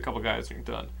like you shoot a couple guys and you're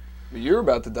done. You were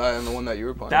about to die on the one that you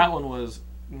were playing. That one was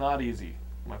not easy,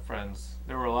 my friends.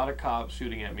 There were a lot of cops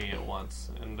shooting at me at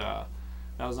once, and that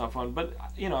was not fun. But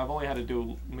I've only had to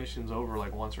do missions over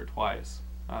like once or twice.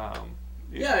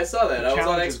 Yeah, I saw that. The I was on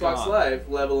challenge is Xbox gone. Live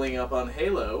leveling up on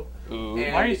Halo. Ooh.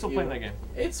 And Why are you still playing that game?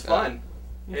 It's fun.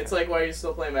 It's like, why are you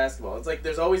still playing basketball? It's like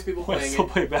there's always people Why I playing still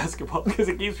it. play basketball because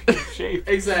it keeps me in shape.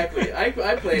 Exactly. I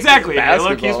play Exactly.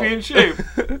 Halo keeps Basketball. me in shape.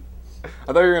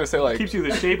 I thought you were gonna say like. Keeps you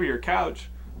the shape of your couch.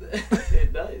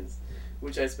 It does,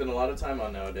 which I spend a lot of time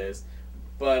on nowadays.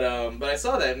 But I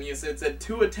saw that and you said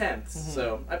 2 attempts, Mm-hmm.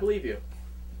 so I believe you.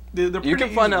 They're You pretty can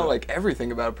find easy, out though. like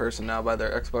everything about a person now by their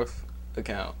Xbox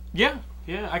account. Yeah.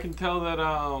 I can tell that.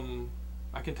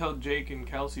 I can tell Jake and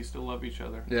Kelsey still love each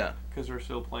other Yeah. because they're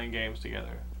still playing games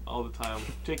together all the time.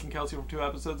 Jake and Kelsey from 2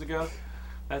 episodes ago.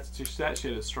 That shit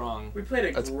is strong. We played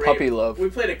a That's great puppy love. We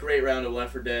played a great round of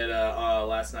Left 4 Dead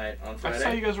last night on I Friday. saw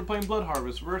you guys were playing Blood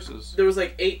Harvest versus. There was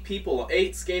like 8 people,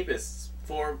 8 escapists,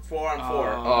 4 on 4.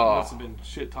 Oh. Must have been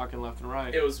shit talking left and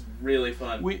right. It was really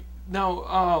fun.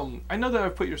 I know that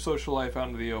I've put your social life out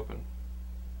into the open.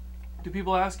 Do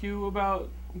people ask you about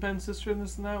Ben's sister and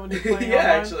this and that when you're playing Yeah,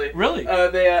 online? actually. Really?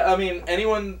 I mean,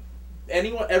 everyone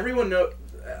know.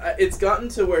 It's gotten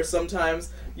to where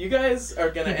sometimes you guys are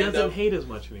gonna he end doesn't up. hate as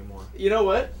much anymore. You know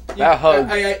what? That hug.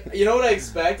 You know what I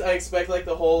expect? I expect like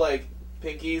the whole like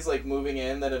pinkies like moving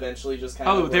in, then eventually just kind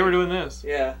of. Oh, they were doing this.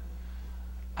 Yeah.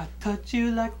 I touch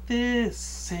you like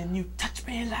this, and you touch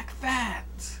me like that.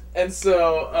 And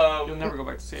so. You'll never go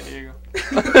back to San Diego.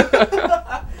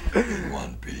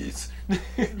 One Piece.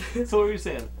 So what were you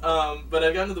saying? But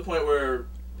I've gotten to the point where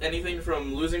anything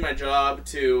from losing my job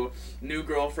to new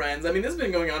girlfriends. I mean, this has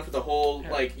been going on for the whole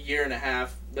like year and a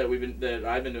half that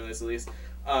I've been doing this at least.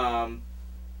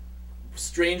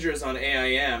 Strangers on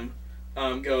AIM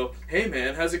go, "Hey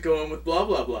man, how's it going with blah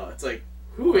blah blah?" It's like,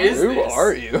 who is Who this?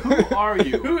 are you? Who are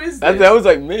you? Who is That this? that was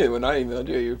like me when I emailed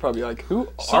you. You were probably like, "Who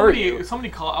are you?" Somebody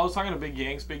called. I was talking to Big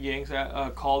Yanks. Big Yanks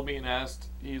called me and asked.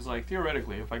 He's like,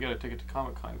 theoretically, if I get a ticket to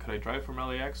Comic-Con, could I drive from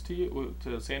LAX to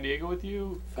San Diego with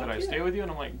you? Could I yeah. stay with you?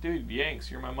 And I'm like, dude, Yanks,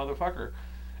 you're my motherfucker.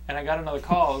 And I got another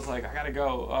call. I was like, I gotta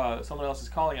go. Someone else is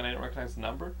calling, and I didn't recognize the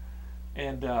number.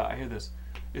 And I hear this.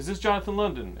 Is this Jonathan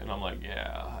London? And I'm like,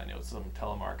 yeah. I know it's some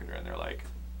telemarketer. And they're like,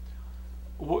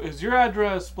 is your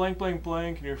address blank, blank,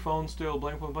 blank, and your phone still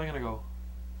blank, blank, blank? And I go,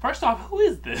 first off, who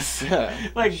is this? Yeah,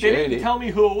 Like, shady. they didn't tell me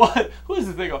who it was. Who is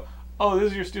this? They go, oh,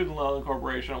 this is your student loan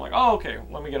corporation. I'm like, oh, okay,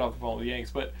 let me get off the phone with the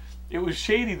Yanks. But it was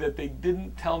shady that they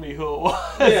didn't tell me who it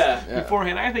was Yeah.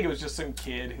 beforehand. I think it was just some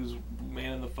kid who's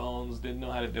manning the phones, didn't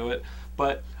know how to do it.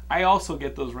 But I also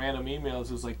get those random emails.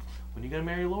 It was like, when are you going to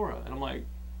marry Laura? And I'm like,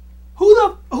 who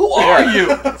are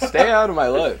you? Stay out of my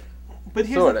life. But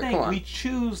here's Sorta, the thing, come on. we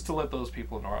choose to let those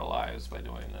people into our lives by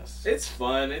doing this. It's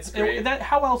fun. It's great. And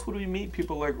how else would we meet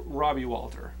people like Robbie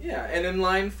Walter? Yeah, and in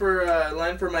line for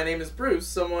my name is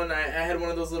Bruce, I had one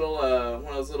of those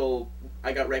little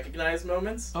I got recognized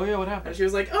moments. Oh yeah, what And happened? she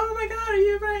was like, "Oh my God, are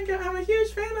you Brian? I'm a huge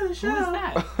fan of the show." Who is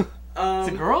that? Um, It's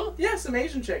a girl? Yeah, some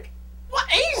Asian chick. What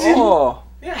Asian? Oh.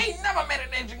 Yeah. I ain't never met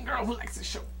an Asian girl who likes this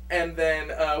show. And then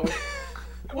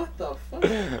what the fuck?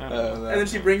 And And then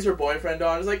she brings her boyfriend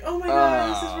on. It's like, "Oh my God,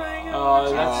 this is Ryan." Oh,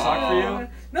 did that suck for you?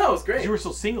 No, it was great. You were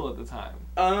still single at the time.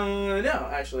 No,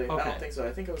 actually, I Okay. don't think so.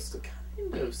 I think I was still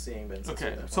kind of seeing Ben Sister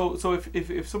Okay, at that so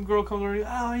if some girl comes over, oh,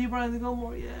 are you Brian the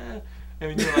Gilmore? Yeah.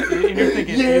 And you're like, and you're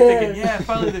thinking, yeah,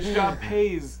 finally this job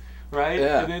pays, right?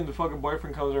 Yeah. And then the fucking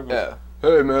boyfriend comes over and goes, Yeah.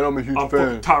 Hey man, I'm a huge I'm fan.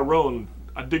 fucking Tyrone.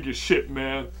 I dig your shit,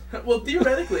 man. point. Well,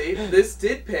 theoretically, this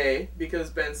did pay because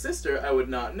Ben's sister I would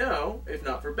not know if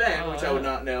not for Ben, which I would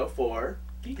not know for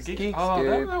Geekscape. Oh,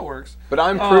 Geekscape. that works. But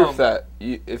I'm proof that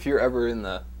if you're ever in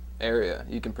the area,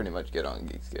 you can pretty much get on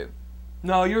Geekscape.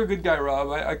 No, you're a good guy, Rob.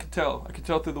 I could tell. I could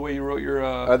tell through the way you wrote your.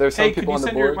 Are there some hey, people could on you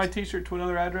the send my boards? T-shirt to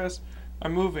another address?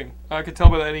 I'm moving. I could tell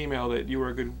by that email that you were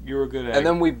a good egg. And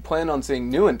then we plan on seeing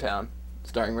New in Town,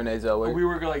 starring Renee Zellweger, we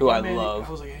were like, who hey, I man, love.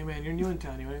 I was like, hey man, you're new in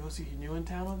town. You want to go see New in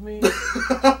Town with me?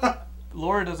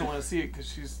 Laura doesn't want to see it because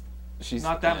she's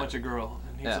not that much a girl.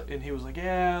 And he was like,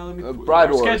 yeah, let me. Bride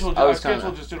our Wars. schedule, I our was schedule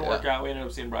kinda- just didn't yeah. work out. We ended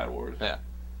up seeing Bride Wars. Yeah.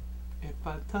 If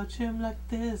I touch him like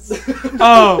this.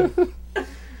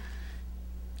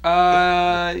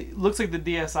 Looks like the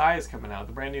DSi is coming out.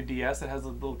 The brand new DS that has the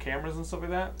little cameras and stuff like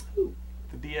that.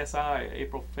 The DSi,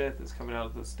 April 5th, is coming out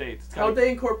of the States. It's got How'd they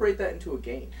incorporate that into a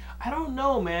game? I don't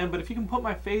know, man, but if you can put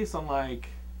my face on, like,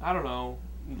 I don't know,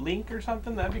 Link or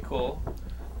something, that'd be cool.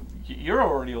 You're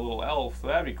already a little elf, so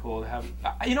that'd be cool to have.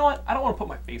 You know what? I don't want to put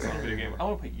my face on a video game. I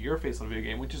want to put your face on a video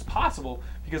game, which is possible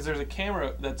because there's a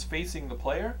camera that's facing the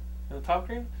player in the top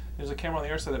screen. There's a camera on the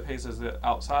other side that faces the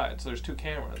outside, so there's two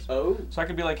cameras. Oh. So I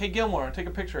could be like, hey, Gilmore, take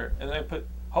a picture. And then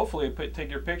take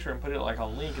your picture and put it like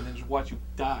on Link and then just watch you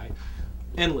die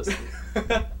endlessly.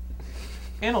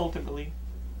 And ultimately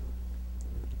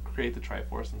create the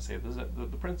Triforce and save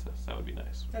the princess. That would be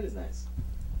nice. That is nice.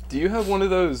 Do you have one of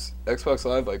those Xbox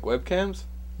Live like webcams?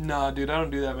 Nah, dude, I don't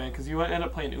do that, man, because you end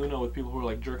up playing Uno with people who are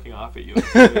like jerking off at you.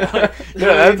 Yeah,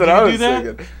 that's what I was that?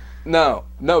 thinking. No,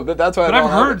 but that's why. But I don't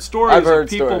I've have heard it. stories I've heard of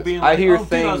people stories. being like, I hear oh, things.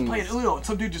 dude, I was playing Uno, and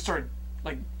some dude just started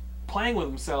like playing with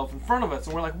himself in front of us,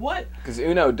 and we're like, what? Because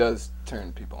Uno does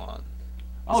turn people on.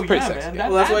 Oh, pretty yeah, sexy man. game.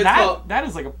 That, Well, that's that, why it's that, called- that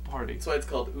is like a party. That's why it's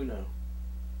called Uno.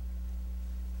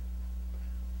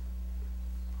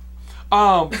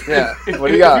 Yeah. If, What do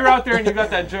if you got? you're out there and you got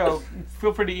that joke,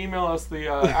 feel free to email us the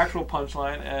actual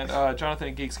punchline at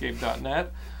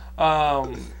jonathan@geekscape.net.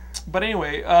 But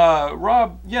anyway,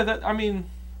 Rob, yeah,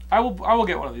 I will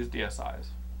get one of these DSIs.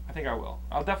 I think I will.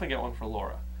 I'll definitely get one for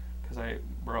Laura because I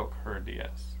broke her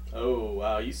DS. Oh,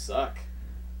 wow, you suck.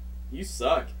 You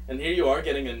suck. And here you are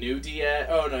getting a new DS.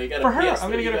 Oh, no, you got a For her, PS3. I'm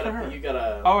gonna get You it got for a- her. You got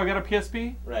a... Oh, I got a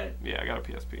PSP? Right. Yeah, I got a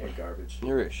PSP. You're garbage.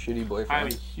 You're a shitty I'm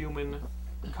boyfriend. a human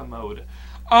commode.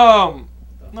 No, I'm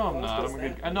not. What's I'm a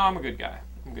that? good. No, I'm a good guy.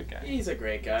 I'm a good guy. He's a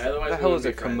great guy. Otherwise, The we hell wouldn't is a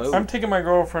be friends. commode? I'm taking my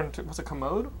girlfriend to. What's a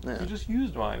commode? Yeah. You just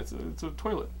used mine. It's a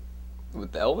toilet.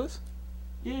 With Elvis?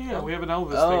 Yeah. We have an Elvis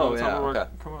thing Oh, on top yeah, of our okay.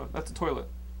 commode. That's a toilet.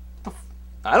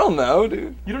 I don't know,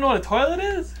 dude. You don't know what a toilet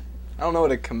is? I don't know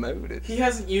what a commode is. He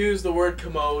hasn't used the word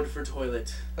commode for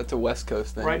toilet. That's a West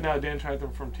Coast thing. Right now, Dan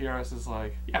Trentham from TRS is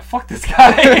like, yeah, fuck this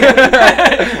guy.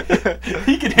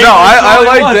 He can hate No, us I all he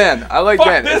like wants. Dan. I like Fuck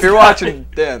Dan. this If you're guy. watching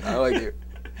Dan, I like you.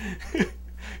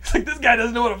 It's like, this guy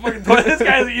doesn't know what a fucking toilet. This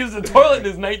guy hasn't used a toilet in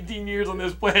his 19 years on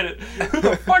this planet. Who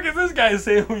the fuck is this guy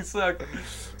saying we suck?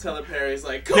 Tyler Perry's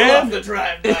like, call Dan- off the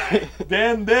drive-by.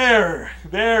 Dan, there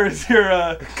is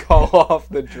your Call off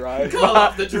the drive. Call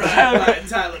off the drive-by,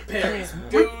 Tyler Perry's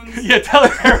goons. yeah. Tell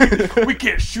him we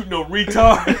can't shoot no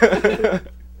retard.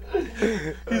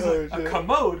 He's like, a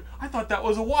commode? I thought that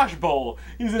was a wash bowl.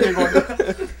 He's in there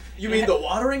going, You mean the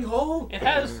watering hole? it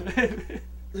has.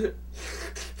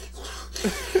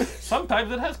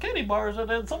 Sometimes it has candy bars and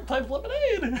then sometimes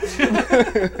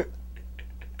lemonade.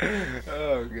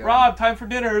 Oh, God. Rob, time for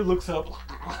dinner. Looks up.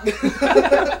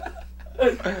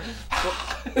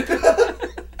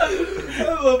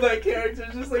 Oh love that character.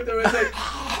 Just like the way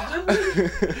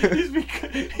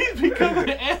he's become an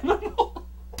animal.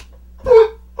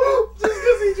 just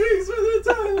because he drinks for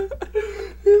the time.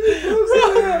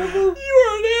 You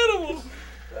are an animal.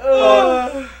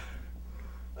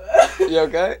 You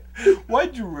okay?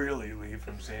 Why'd you really leave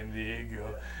from San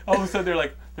Diego? All of a sudden they're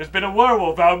like, there's been a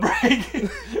werewolf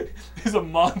outbreak. He's a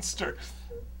monster.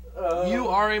 You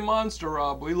are a monster,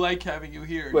 Rob. We like having you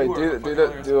here. Wait, you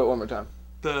do it one more time.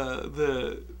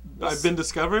 I've been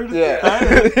discovered?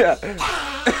 Yeah. Yeah.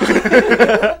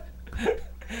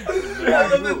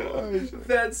 I love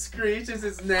that screech is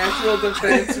his natural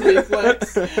defense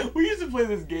reflex. We used to play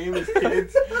this game as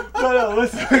kids. No,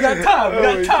 listen, we got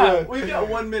time. We've got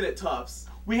 1 minute tops.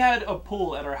 We had a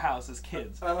pool at our house as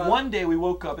kids. One day we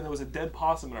woke up and there was a dead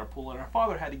possum in our pool, and our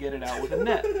father had to get it out with a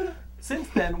net. Since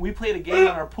then, we played a game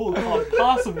on our pool called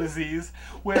Possum Disease,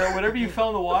 where whenever you fell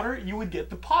in the water, you would get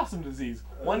the possum disease.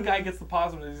 One guy gets the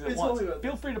possum disease at once.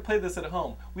 Feel free to play this at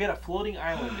home. We had a floating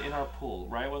island in our pool,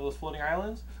 right? One of those floating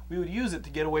islands. We would use it to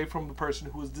get away from the person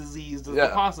who was diseased as the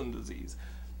possum disease.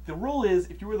 The rule is,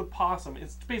 if you were the possum,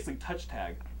 it's basically touch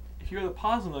tag. If you were the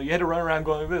possum, though, you had to run around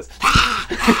going like this.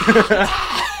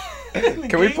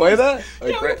 Can we play that? Yeah,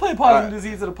 we can play Possum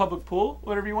Disease at a public pool,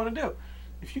 whatever you want to do.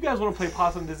 If you guys want to play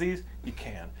Possum Disease, you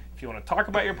can. If you want to talk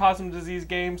about your Possum Disease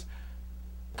games,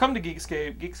 come to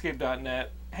Geekscape,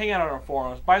 geekscape.net, hang out on our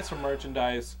forums, buy some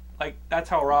merchandise. Like, that's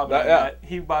how Rob did that.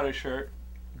 He bought a shirt.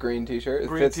 Green t-shirt. It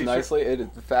fits nicely.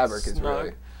 The fabric is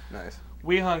really nice.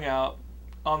 We hung out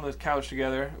on the couch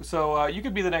together. So you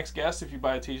could be the next guest if you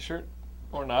buy a t-shirt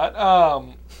or not.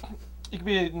 You can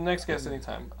be the next guest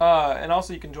anytime. And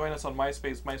also you can join us on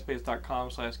MySpace,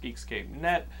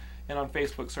 myspace.com/geekscape.net. And on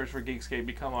Facebook, search for Geekscape,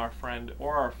 become our friend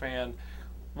or our fan.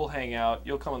 We'll hang out.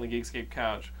 You'll come on the Geekscape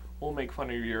couch. We'll make fun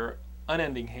of your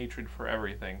unending hatred for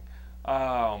everything.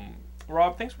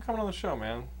 Rob, thanks for coming on the show,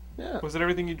 man. Yeah. Was it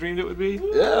everything you dreamed it would be?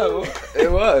 Yeah,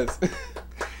 it was. You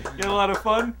had a lot of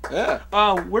fun? Yeah.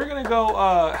 We're going to go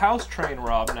house train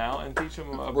Rob now and teach him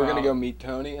about... We're going to go meet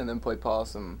Tony and then play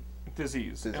Possum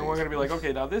Disease. And we're going to be like,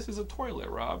 okay, now this is a toilet,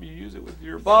 Rob. You use it with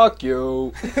your... Fuck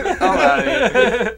you. I'm out of here.